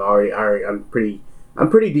kids. I'm pretty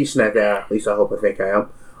decent at that. At least I think I am.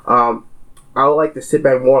 I would like to sit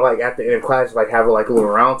back more like after in a class, like have a little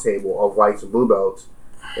round table of whites and blue belts.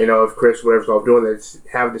 If Chris, whatever's all doing this,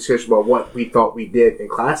 have a discussion about what we thought we did in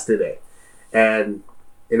class today. And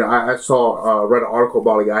I saw read an article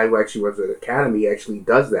about a guy who actually runs an academy. He actually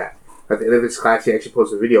does that. At the end of his class, he actually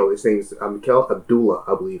posts a video. His name is Mikel Abdullah,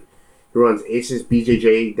 I believe. He runs Aces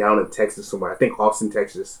BJJ down in Texas somewhere. I think Austin,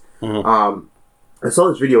 Texas. Mm-hmm. I saw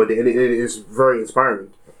this video, and it is very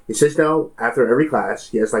inspiring. He sits down after every class.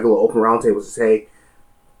 He has like a little open round table to say,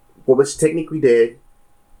 what was the technique we did?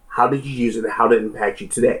 How did you use it? And how did it impact you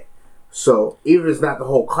today? So even if it's not the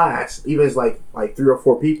whole class, even if it's like 3 or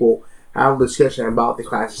 4 people, have a discussion about the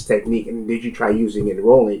class's technique and did you try using it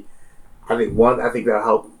enrolling. I think that'll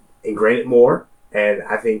help ingrain it more, and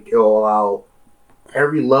I think it'll allow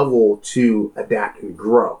every level to adapt and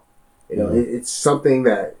grow. You know, it's something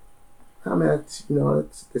that, I mean,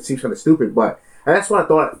 it seems kind of stupid, but and that's what I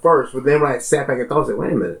thought at first. But then when I sat back and thought, I was like,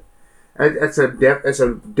 wait a minute, that's a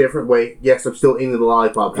different way. Yes, I'm still eating the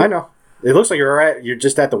lollipop. I know. It looks like you're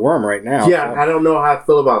just at the worm right now. Yeah, so. I don't know how I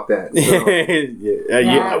feel about that.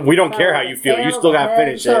 So. We don't care how you feel. You still got to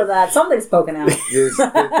finish so it. that something's spoken out.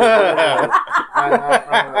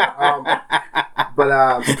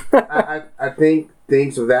 I think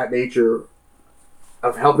things of that nature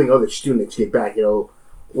of helping other students get back, you know,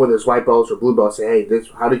 whether it's white belts or blue belts, say, hey,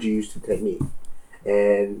 how did you use the technique?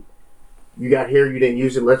 And you got here, you didn't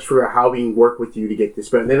use it. Let's figure out how we can work with you to get this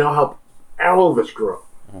better. And then it'll help all of us grow.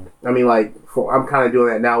 I mean, I'm kind of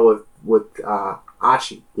doing that now with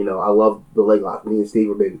Ashi. You know, I love the leg lock. Me and Steve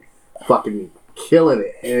have been fucking killing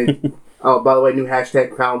it. And oh, by the way, new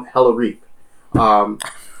hashtag found Hella Reap.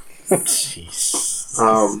 Jeez.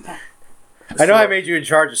 I know I made you in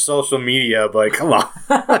charge of social media, but come on.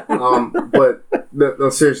 But no,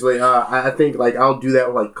 seriously, I think I'll do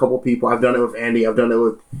that with a couple people. I've done it with Andy. I've done it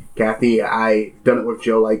with Kathy. I've done it with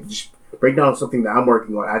Joe. Just break down something that I'm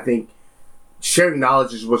working on. I think sharing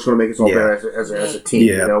knowledge is what's going to make us all better as a team.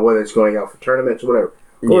 Yeah. You know, whether it's going out for tournaments or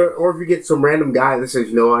whatever, or if you get some random guy that says,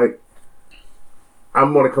 you know what,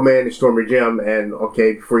 I'm going to come in and storm your gym, and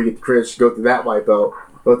okay, before you get to Chris, go through that white belt,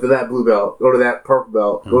 go to that blue belt, go to that purple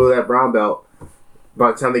belt, go to that brown belt.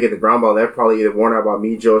 By the time they get the brown belt, they're probably either worn out by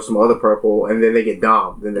me, Joe, or some other purple, and then they get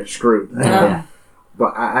domed, then they're screwed.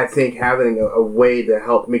 But I think having a way to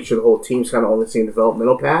help make sure the whole team's kind of on the same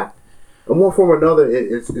developmental path, in one form or another,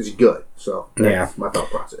 is good. So that's my thought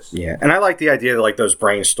process. Yeah, and I like the idea of those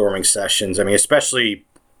brainstorming sessions. I mean, especially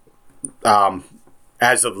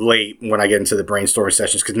as of late when I get into the brainstorming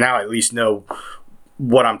sessions, because now I at least know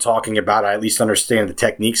what I'm talking about. I at least understand the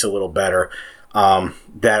techniques a little better.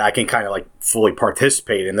 That I can kind of fully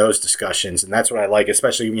participate in those discussions. And that's what I like,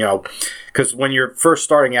 especially, because when you're first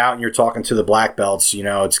starting out and you're talking to the black belts,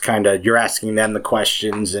 it's kind of, you're asking them the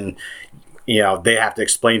questions and, they have to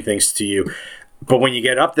explain things to you. But when you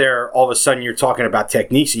get up there, all of a sudden you're talking about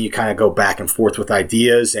techniques and you kind of go back and forth with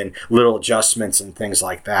ideas and little adjustments and things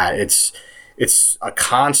like that. It's a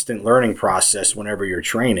constant learning process whenever you're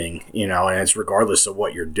training, and it's regardless of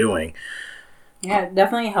what you're doing. Yeah, it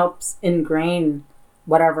definitely helps ingrain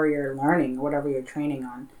whatever you're learning, whatever you're training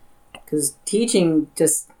on. Because teaching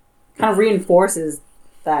just kind of reinforces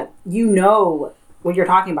that you know what you're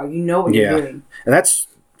talking about. You know what you're doing. And that's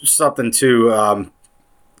something, too,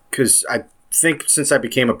 because I think since I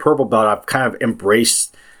became a purple belt, I've kind of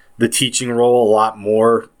embraced the teaching role a lot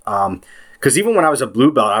more. Because even when I was a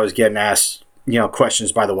blue belt, I was getting asked,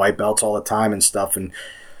 questions by the white belts all the time and stuff. And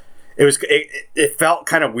it felt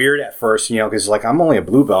kind of weird at first, because I'm only a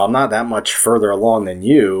blue belt. I'm not that much further along than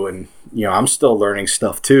you, and I'm still learning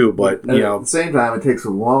stuff too. But at the same time, it takes so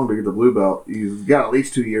long to get the blue belt. You've got at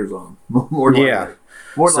least 2 years on, more likely.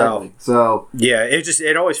 More likely. So yeah,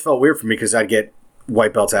 it always felt weird for me because I'd get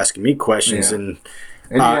white belts asking me questions, and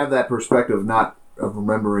you have that perspective of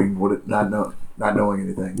remembering not knowing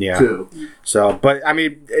anything. Yeah. Too. So, but I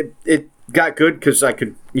mean, it got good because I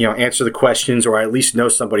could, answer the questions, or I at least know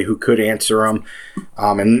somebody who could answer them.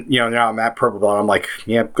 And, now I'm at purple belt. I'm like,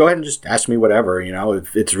 yeah, go ahead and just ask me whatever.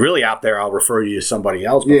 If it's really out there, I'll refer you to somebody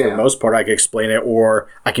else. But for the most part, I can explain it, or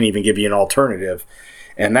I can even give you an alternative.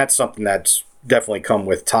 And that's something that's definitely come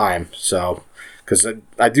with time. So, because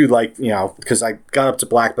I do like, because I got up to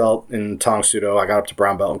black belt in Tang Sudo, I got up to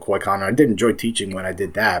brown belt in Koi Kon. I did enjoy teaching when I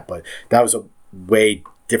did that, but that was a way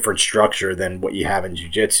different structure than what you have in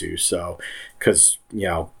jiu-jitsu. So, because,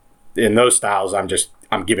 in those styles, I'm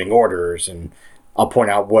giving orders and I'll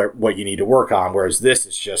point out what you need to work on. Whereas this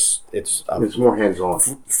is just, it's more hands-on.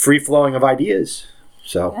 Free flowing of ideas.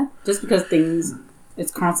 So, yeah, just because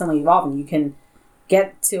it's constantly evolving. You can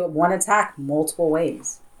get to one attack multiple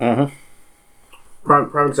ways. Mm-hmm.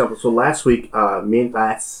 Prime example. So last week, me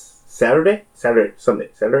and Sunday.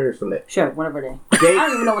 Sure, whatever day. I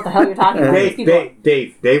don't even know what the hell you're talking about.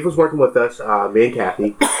 Dave was working with us, me and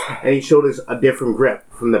Kathy, and he showed us a different grip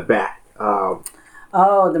from the back.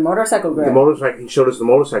 The motorcycle grip. He showed us the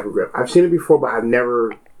motorcycle grip. I've seen it before, but I've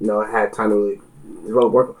never, had time to really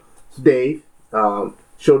work. So Dave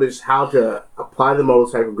showed us how to apply the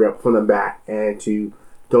motorcycle grip from the back and to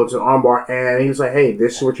go to the armbar, and he was like, "Hey,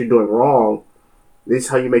 this is what you're doing wrong. This is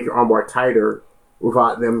how you make your armbar tighter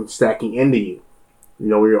without them stacking into you. You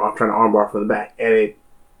know, when you're trying to armbar from the back." And it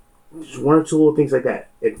just one or two little things like that.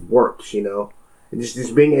 It works, you know. And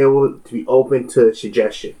just being able to be open to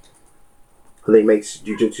suggestion, I think makes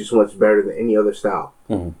jiu-jitsu so much better than any other style.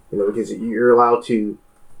 Mm-hmm. You know, because you're allowed to.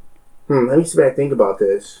 Let me see what I think about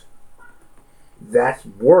this. That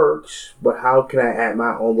works, but how can I add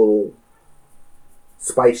my own little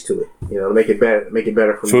spice to it? You know, to make it better. Make it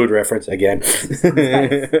better for me. Food reference again.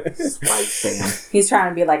 Spice, fam. He's trying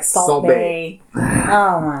to be like Salt Bay.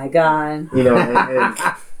 Oh my god. You know,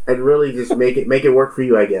 and really just make it work for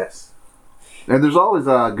you, I guess. And there's always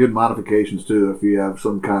good modifications too if you have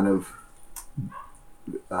some kind of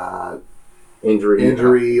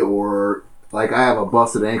injury or like I have a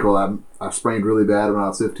busted ankle. I sprained really bad when I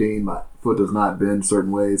was 15. My foot does not bend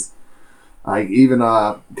certain ways. I even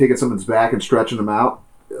taking someone's back and stretching them out,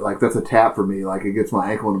 like that's a tap for me. Like it gets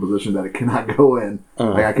my ankle in a position that it cannot go in.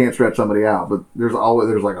 Like I can't stretch somebody out, but there's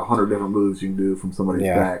like 100 different moves you can do from somebody's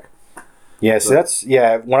back. Yeah, so that's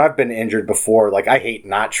when I've been injured before, like I hate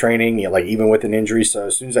not training, you know, like even with an injury. So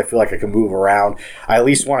as soon as I feel like I can move around, I at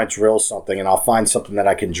least want to drill something, and I'll find something that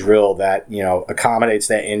I can drill that, you know, accommodates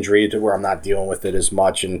that injury to where I'm not dealing with it as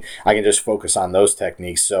much, and I can just focus on those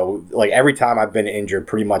techniques. So like every time I've been injured,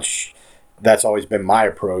 pretty much that's always been my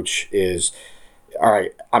approach is, all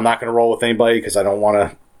right, I'm not going to roll with anybody because I don't want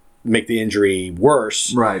to make the injury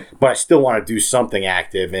worse, right? But I still want to do something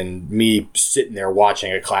active, and me sitting there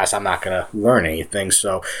watching a class, I'm not going to learn anything.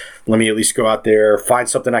 So let me at least go out there, find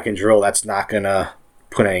something I can drill that's not going to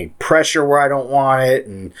put any pressure where I don't want it,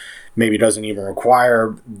 and maybe doesn't even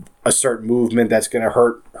require a certain movement that's going to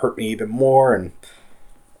hurt me even more, and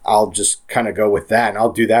I'll just kind of go with that, and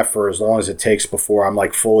I'll do that for as long as it takes before I'm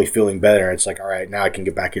like fully feeling better. It's like, all right, now I can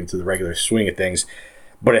get back into the regular swing of things.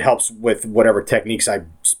 But it helps with whatever techniques I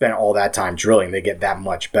spent all that time drilling. They get that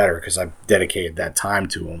much better because I've dedicated that time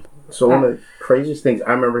to them. So one of the craziest things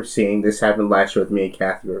I remember seeing, this happened last year with me and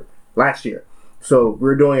Kathy, last year. So we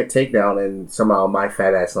were doing a takedown, and somehow my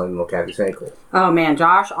fat ass landed on Kathy's ankle. Oh man,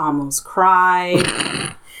 Josh almost cried.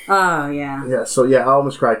 Oh yeah. Yeah. So yeah, I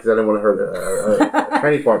almost cried because I didn't want to hurt a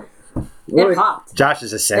training partner. It popped. Josh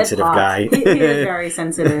is a sensitive guy. He is very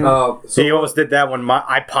sensitive. So he almost did that when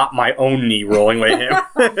I popped my own knee rolling with him.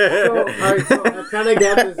 so I kind of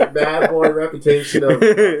got this bad boy reputation of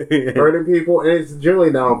hurting people, and it's generally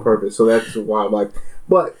not on purpose. So that's why I'm like.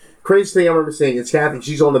 But crazy thing I remember seeing is Kathy.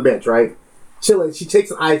 She's on the bench, right? Chilling. She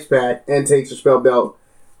takes an ice pack and takes her spell belt,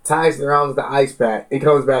 ties it around with the ice pack, and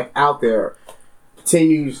comes back out there,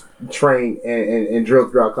 continues to train and drill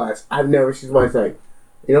throughout class. I've never seen somebody say,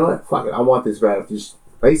 you know what? Fuck it. I want this bad. Just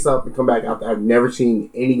lace up and come back out there. I've never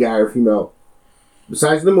seen any guy or female,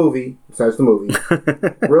 besides the movie,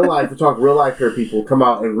 real life, we're talking real life here, people come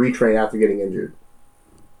out and retrain after getting injured.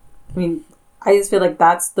 I mean, I just feel like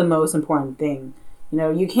that's the most important thing. You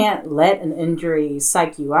know, you can't let an injury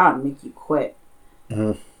psych you out and make you quit.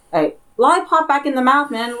 Mm-hmm. Like, lollipop back in the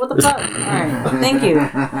mouth, man. What the fuck? All right, thank you.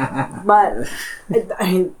 But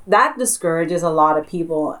I mean, that discourages a lot of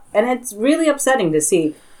people, and it's really upsetting to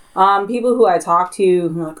see people who I talk to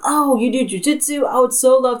who are like, "Oh, you do jiu-jitsu? I would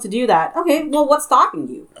so love to do that." Okay, well, what's stopping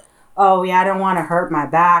you? Oh, yeah, I don't want to hurt my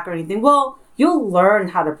back or anything. Well, you'll learn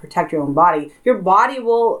how to protect your own body. Your body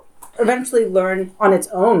will eventually learn on its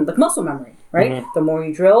own, like muscle memory, right? Mm-hmm. The more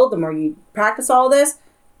you drill, the more you practice all this,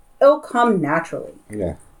 it'll come naturally.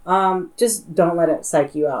 Yeah. Just don't let it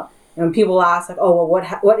psych you out. And when people ask, like, "Oh,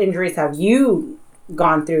 well, what injuries have you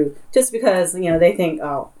gone through?" Just because, you know, they think,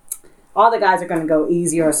 "Oh, all the guys are going to go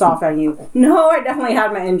easy or soft on you." No, I definitely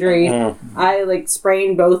had my injuries. Mm-hmm. I like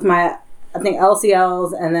sprained both my, I think,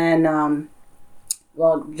 LCLs, and then,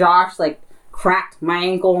 Josh like cracked my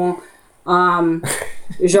ankle.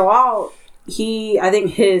 Joao, I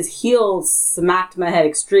think his heel smacked my head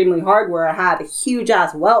extremely hard, where I had a huge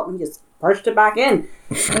ass welt, and he just pushed it back in.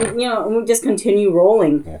 And, you know, and we just continue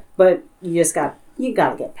rolling. Yeah. But you got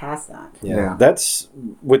to get past that. Yeah. That's,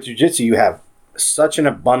 with jiu-jitsu, you have such an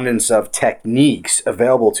abundance of techniques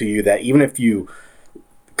available to you that even if you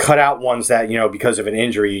cut out ones that, you know, because of an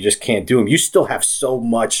injury, you just can't do them, you still have so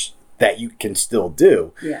much that you can still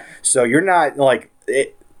do. Yeah. So you're not, like,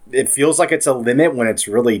 it feels like it's a limit when it's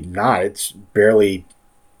really not. It's barely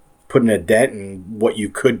putting a dent in what you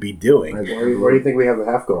could be doing. Where do you think we have the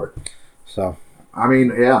half guard? So, I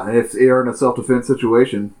mean, yeah, and if you're in a self-defense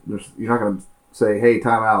situation, you're not going to say, "Hey,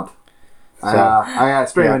 time out. I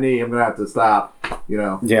sprained my knee. I'm going to have to stop." You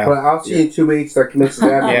know. Yeah. But I'll see you in 2 weeks. Start committing to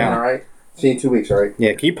that. All right. See you in 2 weeks, all right?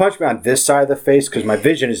 Yeah, can you punch me on this side of the face? Because my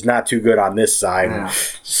vision is not too good on this side.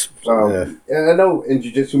 Yeah. And I know in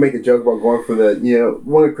jiu-jitsu make a joke about going for the,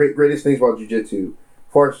 one of the greatest things about jiu-jitsu,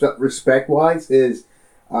 as far as respect-wise, is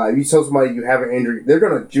if you tell somebody you have an injury, they're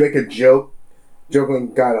going to make a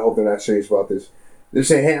joking, God, I hope they're not serious about this. They're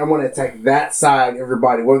saying, hey, I want to attack that side of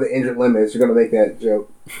everybody. What are the injured limits? You're going to make that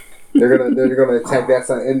joke. They're gonna attack that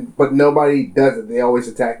side, but nobody does it. They always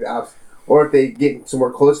attack the opposite. Or if they get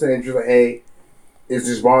somewhere close to the injury, like, hey, is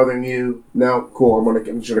this bothering you? No, cool.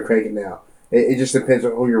 I'm just gonna crank it now. It just depends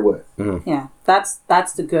on who you're with. Mm-hmm. Yeah, that's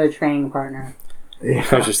the good training partner. Yeah.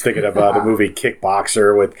 I was just thinking about the movie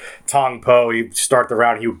Kickboxer with Tong Po. He'd start the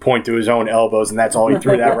round, he would point to his own elbows, and that's all he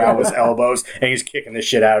threw that round was elbows, and he's kicking the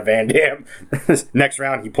shit out of Van Damme. Next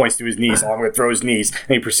round, he points to his knees. I'm going to throw his knees,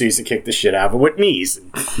 and he proceeds to kick the shit out of him with knees.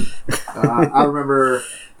 I remember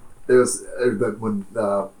it was when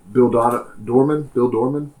Bill Dorman,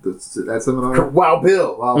 that seminar. Wow,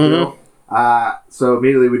 Bill. Bill. So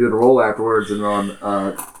immediately we did a roll afterwards, and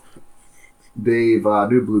on Dave,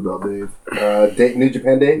 new blue belt Dave. New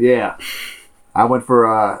Japan Dave? Yeah. I went for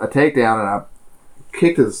a takedown, and I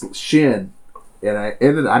kicked his shin, and I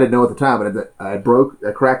didn't know at the time, but I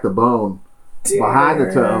cracked the bone behind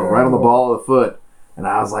the toe, right on the ball of the foot. And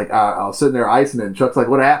I was like, I was sitting there icing it, and Chuck's like,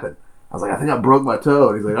 what happened? I was like, I think I broke my toe.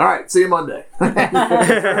 And he's like, all right, see you Monday. And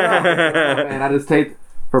I just taped,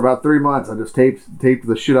 for about 3 months, I just taped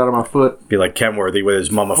the shit out of my foot. Be like Kenworthy with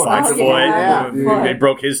his mummified foot. yeah. He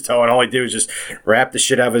broke his toe, and all he did was just wrap the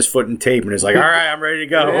shit out of his foot and tape, and he's like, all right, I'm ready to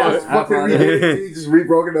go. He just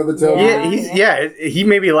re-broke another toe. He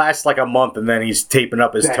maybe lasts like a month, and then he's taping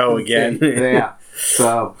up his toe again. Yeah.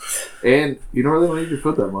 So, and you don't really want to use your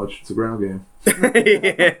foot that much. It's a ground game.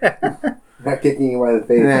 Not kicking you right in the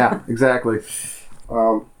face. Yeah, exactly.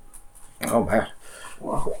 Oh, man.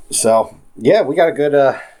 Wow. So, yeah, we got a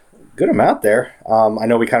good amount there. I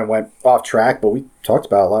know we kind of went off track, but we talked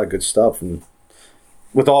about a lot of good stuff. And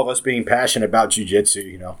with all of us being passionate about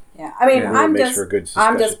jiu-jitsu, Yeah, I mean, really makes for a good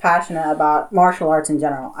discussion. I'm just passionate about martial arts in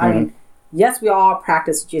general. I mean, yes, we all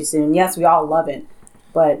practice jiu-jitsu, and yes, we all love it.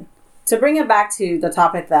 But to bring it back to the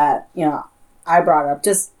topic that, I brought up,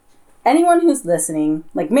 just anyone who's listening,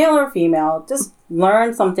 like male or female, just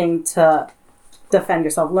learn something to defend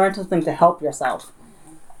yourself. Learn something to help yourself.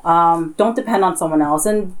 Don't depend on someone else,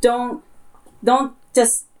 and don't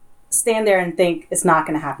just stand there and think it's not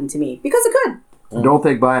going to happen to me, because it could. And don't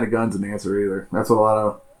think buying a gun's an answer either. That's what a lot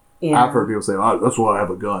of I've heard people say. Oh, that's why I have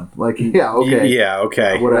a gun. Like, yeah, okay,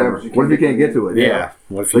 okay, whatever. What if you can't get to it? Yeah.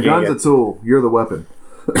 What if the gun's a tool. You're the weapon.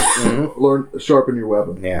 Sharpen your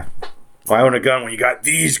weapon. Yeah. Why own a gun when you got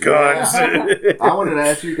these guns? I wanted to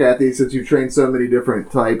ask you, Kathy, since you've trained so many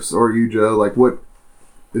different types, or you, Joe, like, what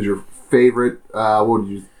is your favorite? What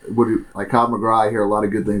do you like? Cobb McGraw. I hear a lot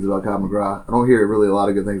of good things about Cobb McGraw. I don't hear really a lot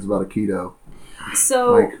of good things about Aikido.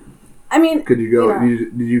 So, like, I mean, could you go?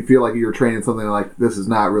 Did you feel like you were training something like this is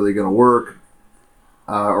not really going to work,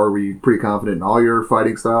 or were you pretty confident in all your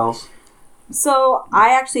fighting styles? So I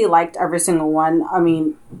actually liked every single one. I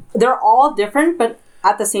mean, they're all different, but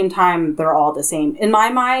at the same time, they're all the same. In my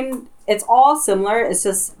mind, it's all similar. It's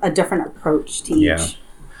just a different approach to each.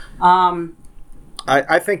 Yeah.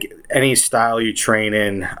 I think any style you train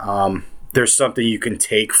in, there's something you can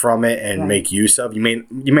take from it and make use of. You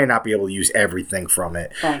may not be able to use everything from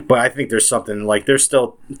it, but I think there's something, like, there's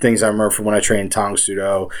still things I remember from when I trained Tang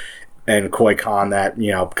Sudo and Koi Kon that,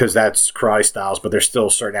 because that's karate styles, but there's still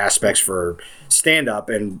certain aspects for stand-up,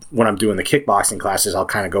 and when I'm doing the kickboxing classes, I'll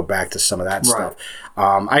kind of go back to some of that stuff.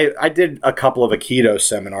 I did a couple of Aikido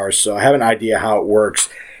seminars, so I have an idea how it works.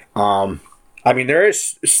 I mean, there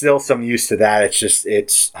is still some use to that.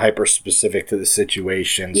 It's hyper-specific to the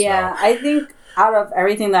situation. Yeah, so I think out of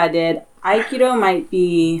everything that I did, Aikido might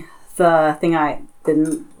be the thing I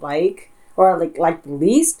didn't like, or like the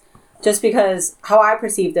least, just because how I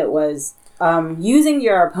perceived it was using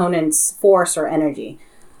your opponent's force or energy.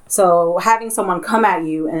 So having someone come at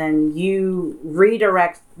you and then you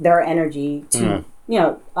redirect their energy to,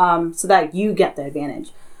 so that you get the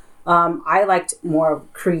advantage. I liked more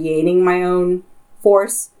of creating my own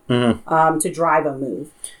force to drive a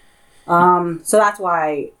move. So that's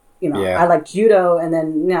why, I like judo and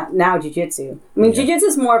then now jiu-jitsu. I mean, jiu-jitsu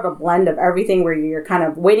is more of a blend of everything where you're kind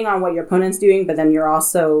of waiting on what your opponent's doing, but then you're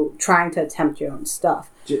also trying to attempt your own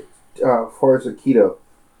stuff. For as Aikido,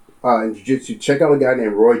 in jiu-jitsu, check out a guy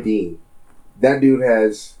named Roy Dean. That dude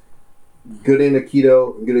has good in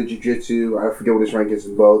Aikido and good in jiu-jitsu. I forget what his rank is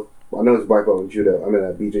in both. I know it's black belt in judo. I'm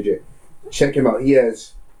in BJJ. Check him out. He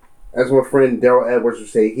has, as my friend Daryl Edwards would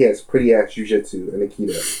say, he has pretty ass jiu-jitsu and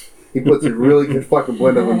Aikido. He puts a really good fucking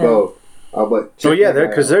blend of them both. But So check yeah, that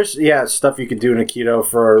because out. there's stuff you can do in Aikido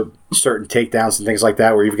for certain takedowns and things like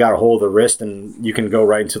that, where you've got a hold of the wrist and you can go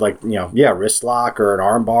right into wrist lock or an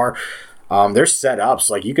arm bar. There's setups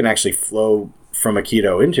like you can actually flow from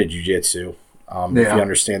Aikido into Jiu-Jitsu if you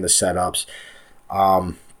understand the setups.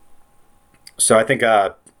 So I think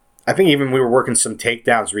even we were working some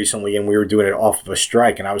takedowns recently and we were doing it off of a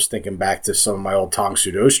strike, and I was thinking back to some of my old Tang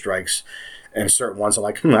Soo Do strikes. And certain ones, I'm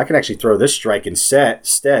like, I can actually throw this strike instead.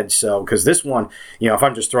 So, because this one, if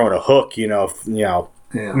I'm just throwing a hook,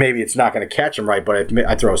 maybe it's not going to catch him right. But if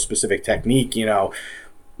I throw a specific technique,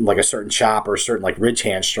 like a certain chop or a certain like ridge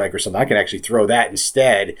hand strike or something, I can actually throw that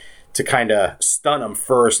instead to kind of stun him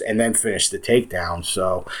first and then finish the takedown.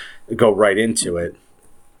 So, go right into it.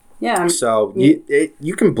 Yeah. So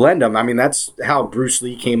you can blend them. I mean, that's how Bruce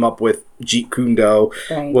Lee came up with Jeet Kune Do.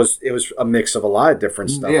 Right. It was a mix of a lot of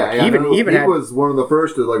different stuff. Yeah, like he was one of the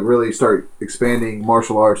first to like really start expanding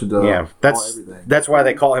martial arts into everything. That's why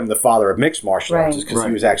they call him the father of mixed martial arts, Right. because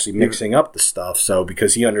he was actually mixing up the stuff. So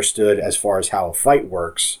because he understood as far as how a fight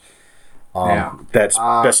works. That's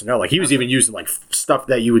best to know. Like he was even using like stuff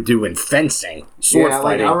that you would do in fencing, sword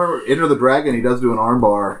fighting. I remember Enter the Dragon. He does do an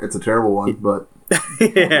armbar. It's a terrible one, but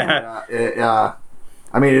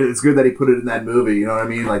I mean, it's good that he put it in that movie. You know what I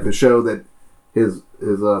mean? Like to show that his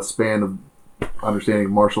span of understanding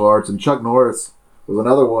martial arts. And Chuck Norris was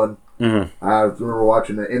another one. Mm-hmm. I remember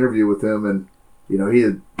watching an interview with him, and he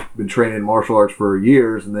had been training martial arts for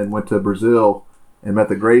years, and then went to Brazil and met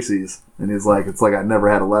the Gracies. And he's like, it's like I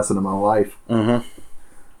never had a lesson in my life. Mm-hmm.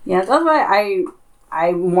 Yeah, that's why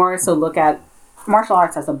I more so look at martial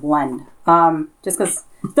arts as a blend. Just because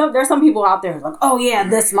there's some people out there who's like, oh yeah,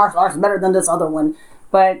 this martial arts is better than this other one.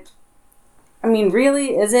 But I mean,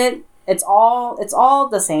 really, is it? It's all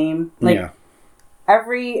the same. Like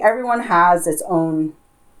everyone has its own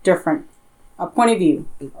different point of view,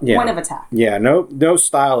 point of attack. Yeah, no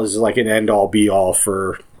style is like an end all be all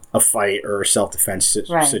for a fight or a self-defense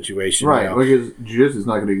situation. Right, because jiu-jitsu is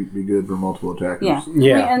not going to be good for multiple attackers. Yeah.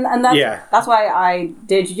 Yeah. I mean, and that's why I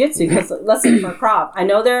did jiu-jitsu, because let's say for Krav, I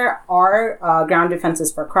know there are ground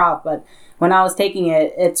defenses for Krav, but when I was taking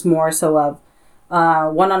it, it's more so of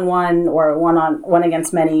one-on-one or one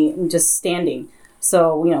against many, just standing.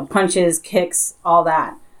 So, punches, kicks, all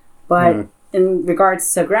that. But in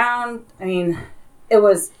regards to ground, I mean, it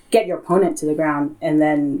was get your opponent to the ground and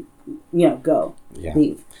then, go,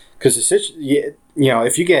 leave. Because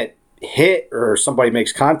if you get hit or somebody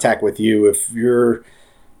makes contact with you, if you're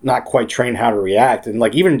not quite trained how to react, and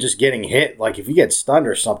like even just getting hit, like if you get stunned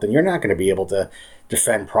or something, you're not going to be able to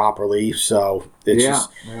defend properly. So it's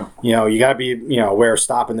you got to be aware of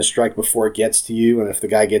stopping the strike before it gets to you, and if the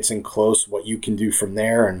guy gets in close, what you can do from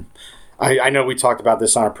there. And I know we talked about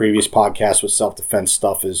this on a previous podcast with self-defense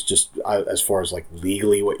stuff, is just as far as like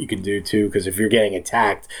legally what you can do too, because if you're getting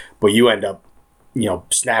attacked but you end up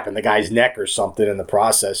snapping the guy's neck or something in the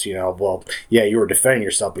process, you were defending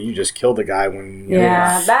yourself, but you just killed the guy when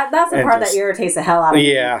that's the part that irritates the hell out of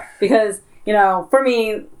me. Yeah, because for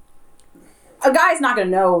me, a guy's not going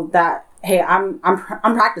to know that. Hey, I'm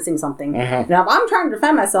practicing something. If I'm trying to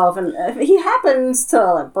defend myself, and if he happens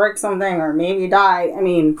to like break something or maybe die, I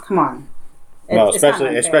mean, come on.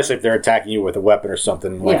 Especially if they're attacking you with a weapon or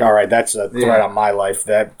something. Like, all right, that's a threat on my life.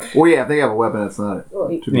 If they have a weapon, it's not.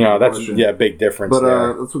 That's a big difference. But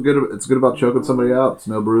that's what good. It's good about choking somebody out. It's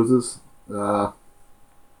no bruises, no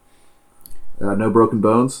broken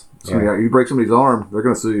bones. You break somebody's arm, they're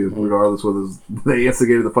going to sue you regardless whether they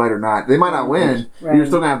instigated the fight or not. They might not win. Right. You're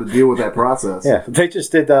still going to have to deal with that process. Yeah, they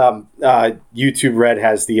just did. YouTube Red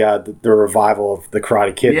has the revival of the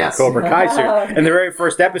Karate Kid, and Cobra Kai series, and the very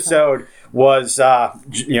first episode was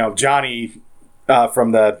Johnny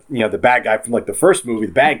from the bad guy from like the first movie,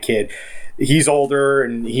 the bad kid. He's older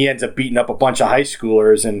and he ends up beating up a bunch of high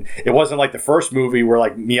schoolers, and it wasn't like the first movie where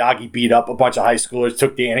like Miyagi beat up a bunch of high schoolers,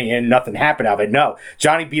 took Danny in, nothing happened out of it. No,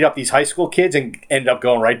 Johnny beat up these high school kids and ended up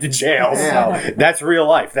going right to jail. So that's real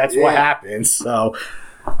life. That's what happens. So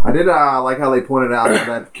I did like how they pointed out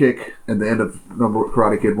that kick at the end of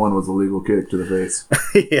Karate Kid 1 was a legal kick to the face.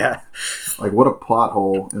 Yeah. Like what a plot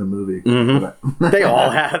hole in a movie. Mm-hmm. They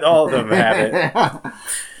all of them have it.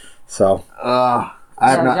 So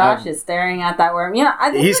Josh is staring at that worm. I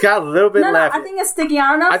think he's got a little bit left. I think it's sticky. I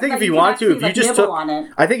don't know. I think if you want to, if you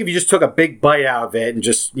just took a big bite out of it and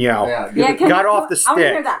just got off the stick. I want to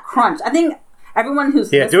hear that crunch. I think everyone who's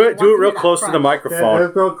do it real close to the microphone.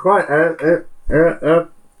 There's no crunch.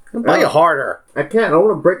 Play it harder. I can't. I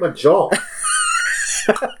want to break my jaw.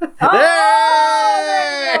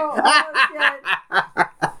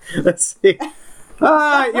 Let's see.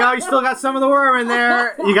 You still got some of the worm in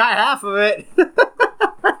there. You got half of it.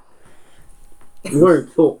 I'm going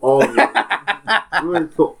to kill all of you. I'm going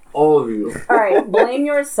to kill all of you. All right, blame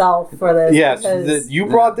yourself for this. Yes, because you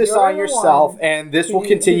brought this you're on the yourself, one and this will who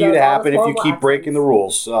continue does to all happen this if you horrible keep breaking the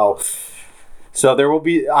actions. rules. So there will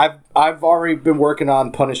be. I've already been working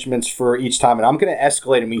on punishments for each time, and I'm going to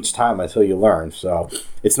escalate them each time until you learn. So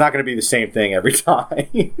it's not going to be the same thing every time.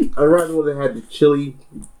 I'd rather would have had the chili,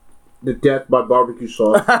 the death by barbecue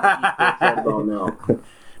sauce. On now.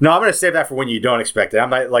 No, I'm going to save that for when you don't expect it. I'm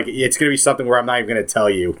not like it's going to be something where I'm not even going to tell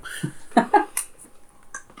you.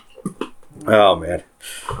 Oh man.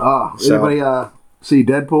 Anybody see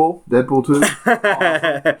Deadpool? Deadpool 2?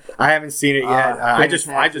 I haven't seen it yet. I just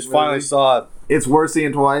finally movie. saw it. It's worth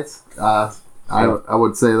seeing twice. I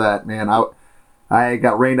would say that, man. I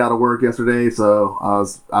got rained out of work yesterday, so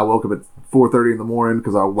I woke up at 4:30 in the morning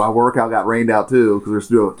because my workout got rained out too because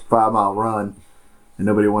we were doing a 5-mile run and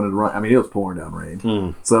nobody wanted to run. I mean, it was pouring down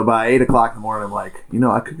rain. So by 8 o'clock in the morning, I'm like,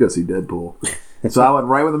 I could go see Deadpool. So I went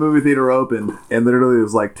right when the movie theater opened, and literally there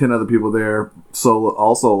was like 10 other people there,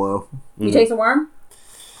 all solo. You take some worm?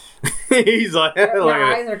 He's like, Your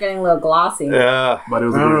eyes are getting a little glossy. yeah. But it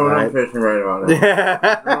was I a don't know good what night. I'm fishing right about now.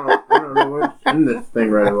 I don't know what's in this thing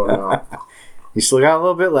right about now. You still got a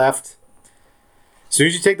little bit left. As soon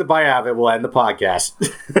as you take the bite out of it, we'll end the podcast.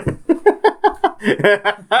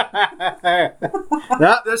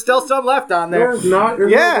 No, there's still some left on there. There's not.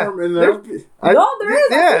 There's Yeah. no worm in there. No, there is.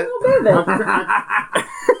 Yeah. A little bit of it.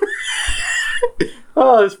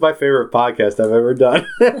 Oh, this is my favorite podcast I've ever done.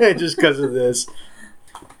 Just because of this.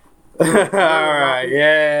 All right.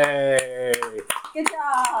 Yay. Good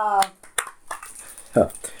job.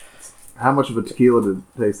 How much of a tequila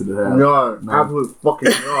taste did it have? No, absolute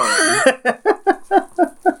fucking none.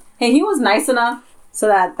 Hey, he was nice enough so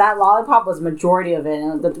that lollipop was majority of it,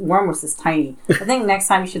 and the worm was just tiny. I think next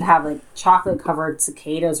time you should have like chocolate covered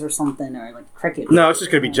cicadas or something, or like crickets. No, it's just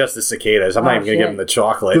going to be just the cicadas. I'm not even going to give shit. them the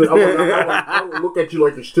chocolate. Dude, I would look at you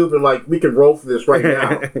like you're stupid. Like we can roll for this right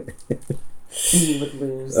now. You would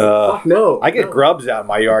lose. Fuck no. I get grubs out in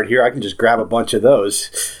my yard here. I can just grab a bunch of those.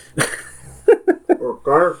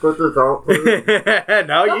 Okay, put this out.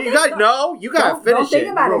 No, you got to finish don't think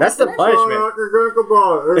it. about it. That's the Finish it.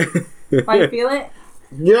 punishment. Why, you feel it?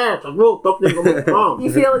 Yes, I will. Stop thinking about my tongue.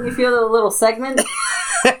 You feel the little segment?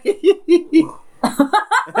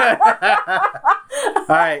 All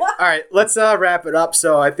right. Let's wrap it up.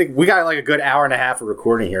 So I think we got like a good hour and a half of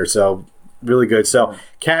recording here. So really good. So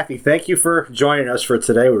Kathy, thank you for joining us for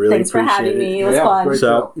today. We really Thanks for appreciate having it. me. It was Yeah, fun. great.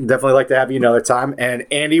 So definitely like to have you another time. And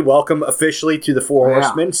Andy, welcome officially to the Four Yeah.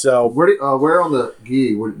 Horsemen. So Where on the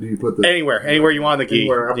gi? Where do you put the? anywhere you want on the gi.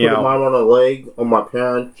 Anywhere. I put You know. mine on a leg, on my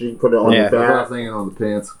pants. You can put it on Yeah. the I was back. thinking on the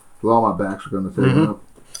pants because all my backs are going to fit Mm-hmm. up.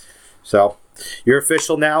 So you're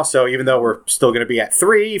official now. So even though we're still going to be at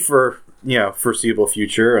 3 for foreseeable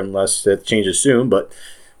future, unless it changes soon, but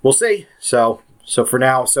we'll see. So for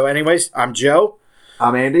now. So anyways, I'm Joe.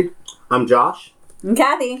 I'm Andy. I'm Josh. And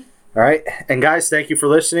Kathy. All right, and guys, thank you for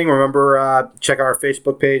listening. Remember, check out our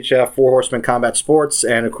Facebook page, Four Horsemen Combat Sports,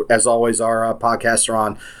 and as always, our podcasts are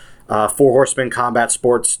on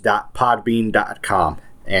fourhorsemencombatsports.podbean.com.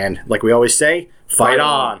 And like we always say, fight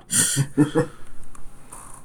on.